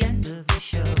 That's the end of the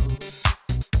show.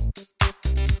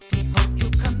 We hope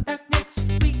you'll come back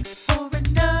next week for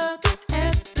another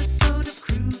episode of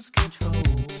Cruise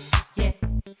Control. Yeah.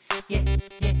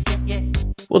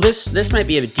 Well, this might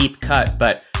be a deep cut,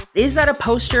 but is that a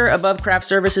poster above craft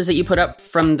services that you put up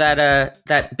from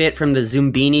that bit from the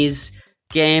Zumbinis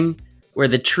game where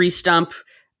the tree stump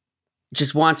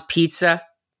just wants pizza?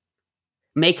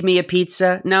 Make me a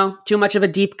pizza? No? Too much of a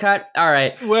deep cut? All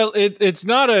right. Well, it's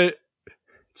not a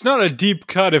deep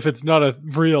cut if it's not a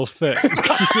real thing.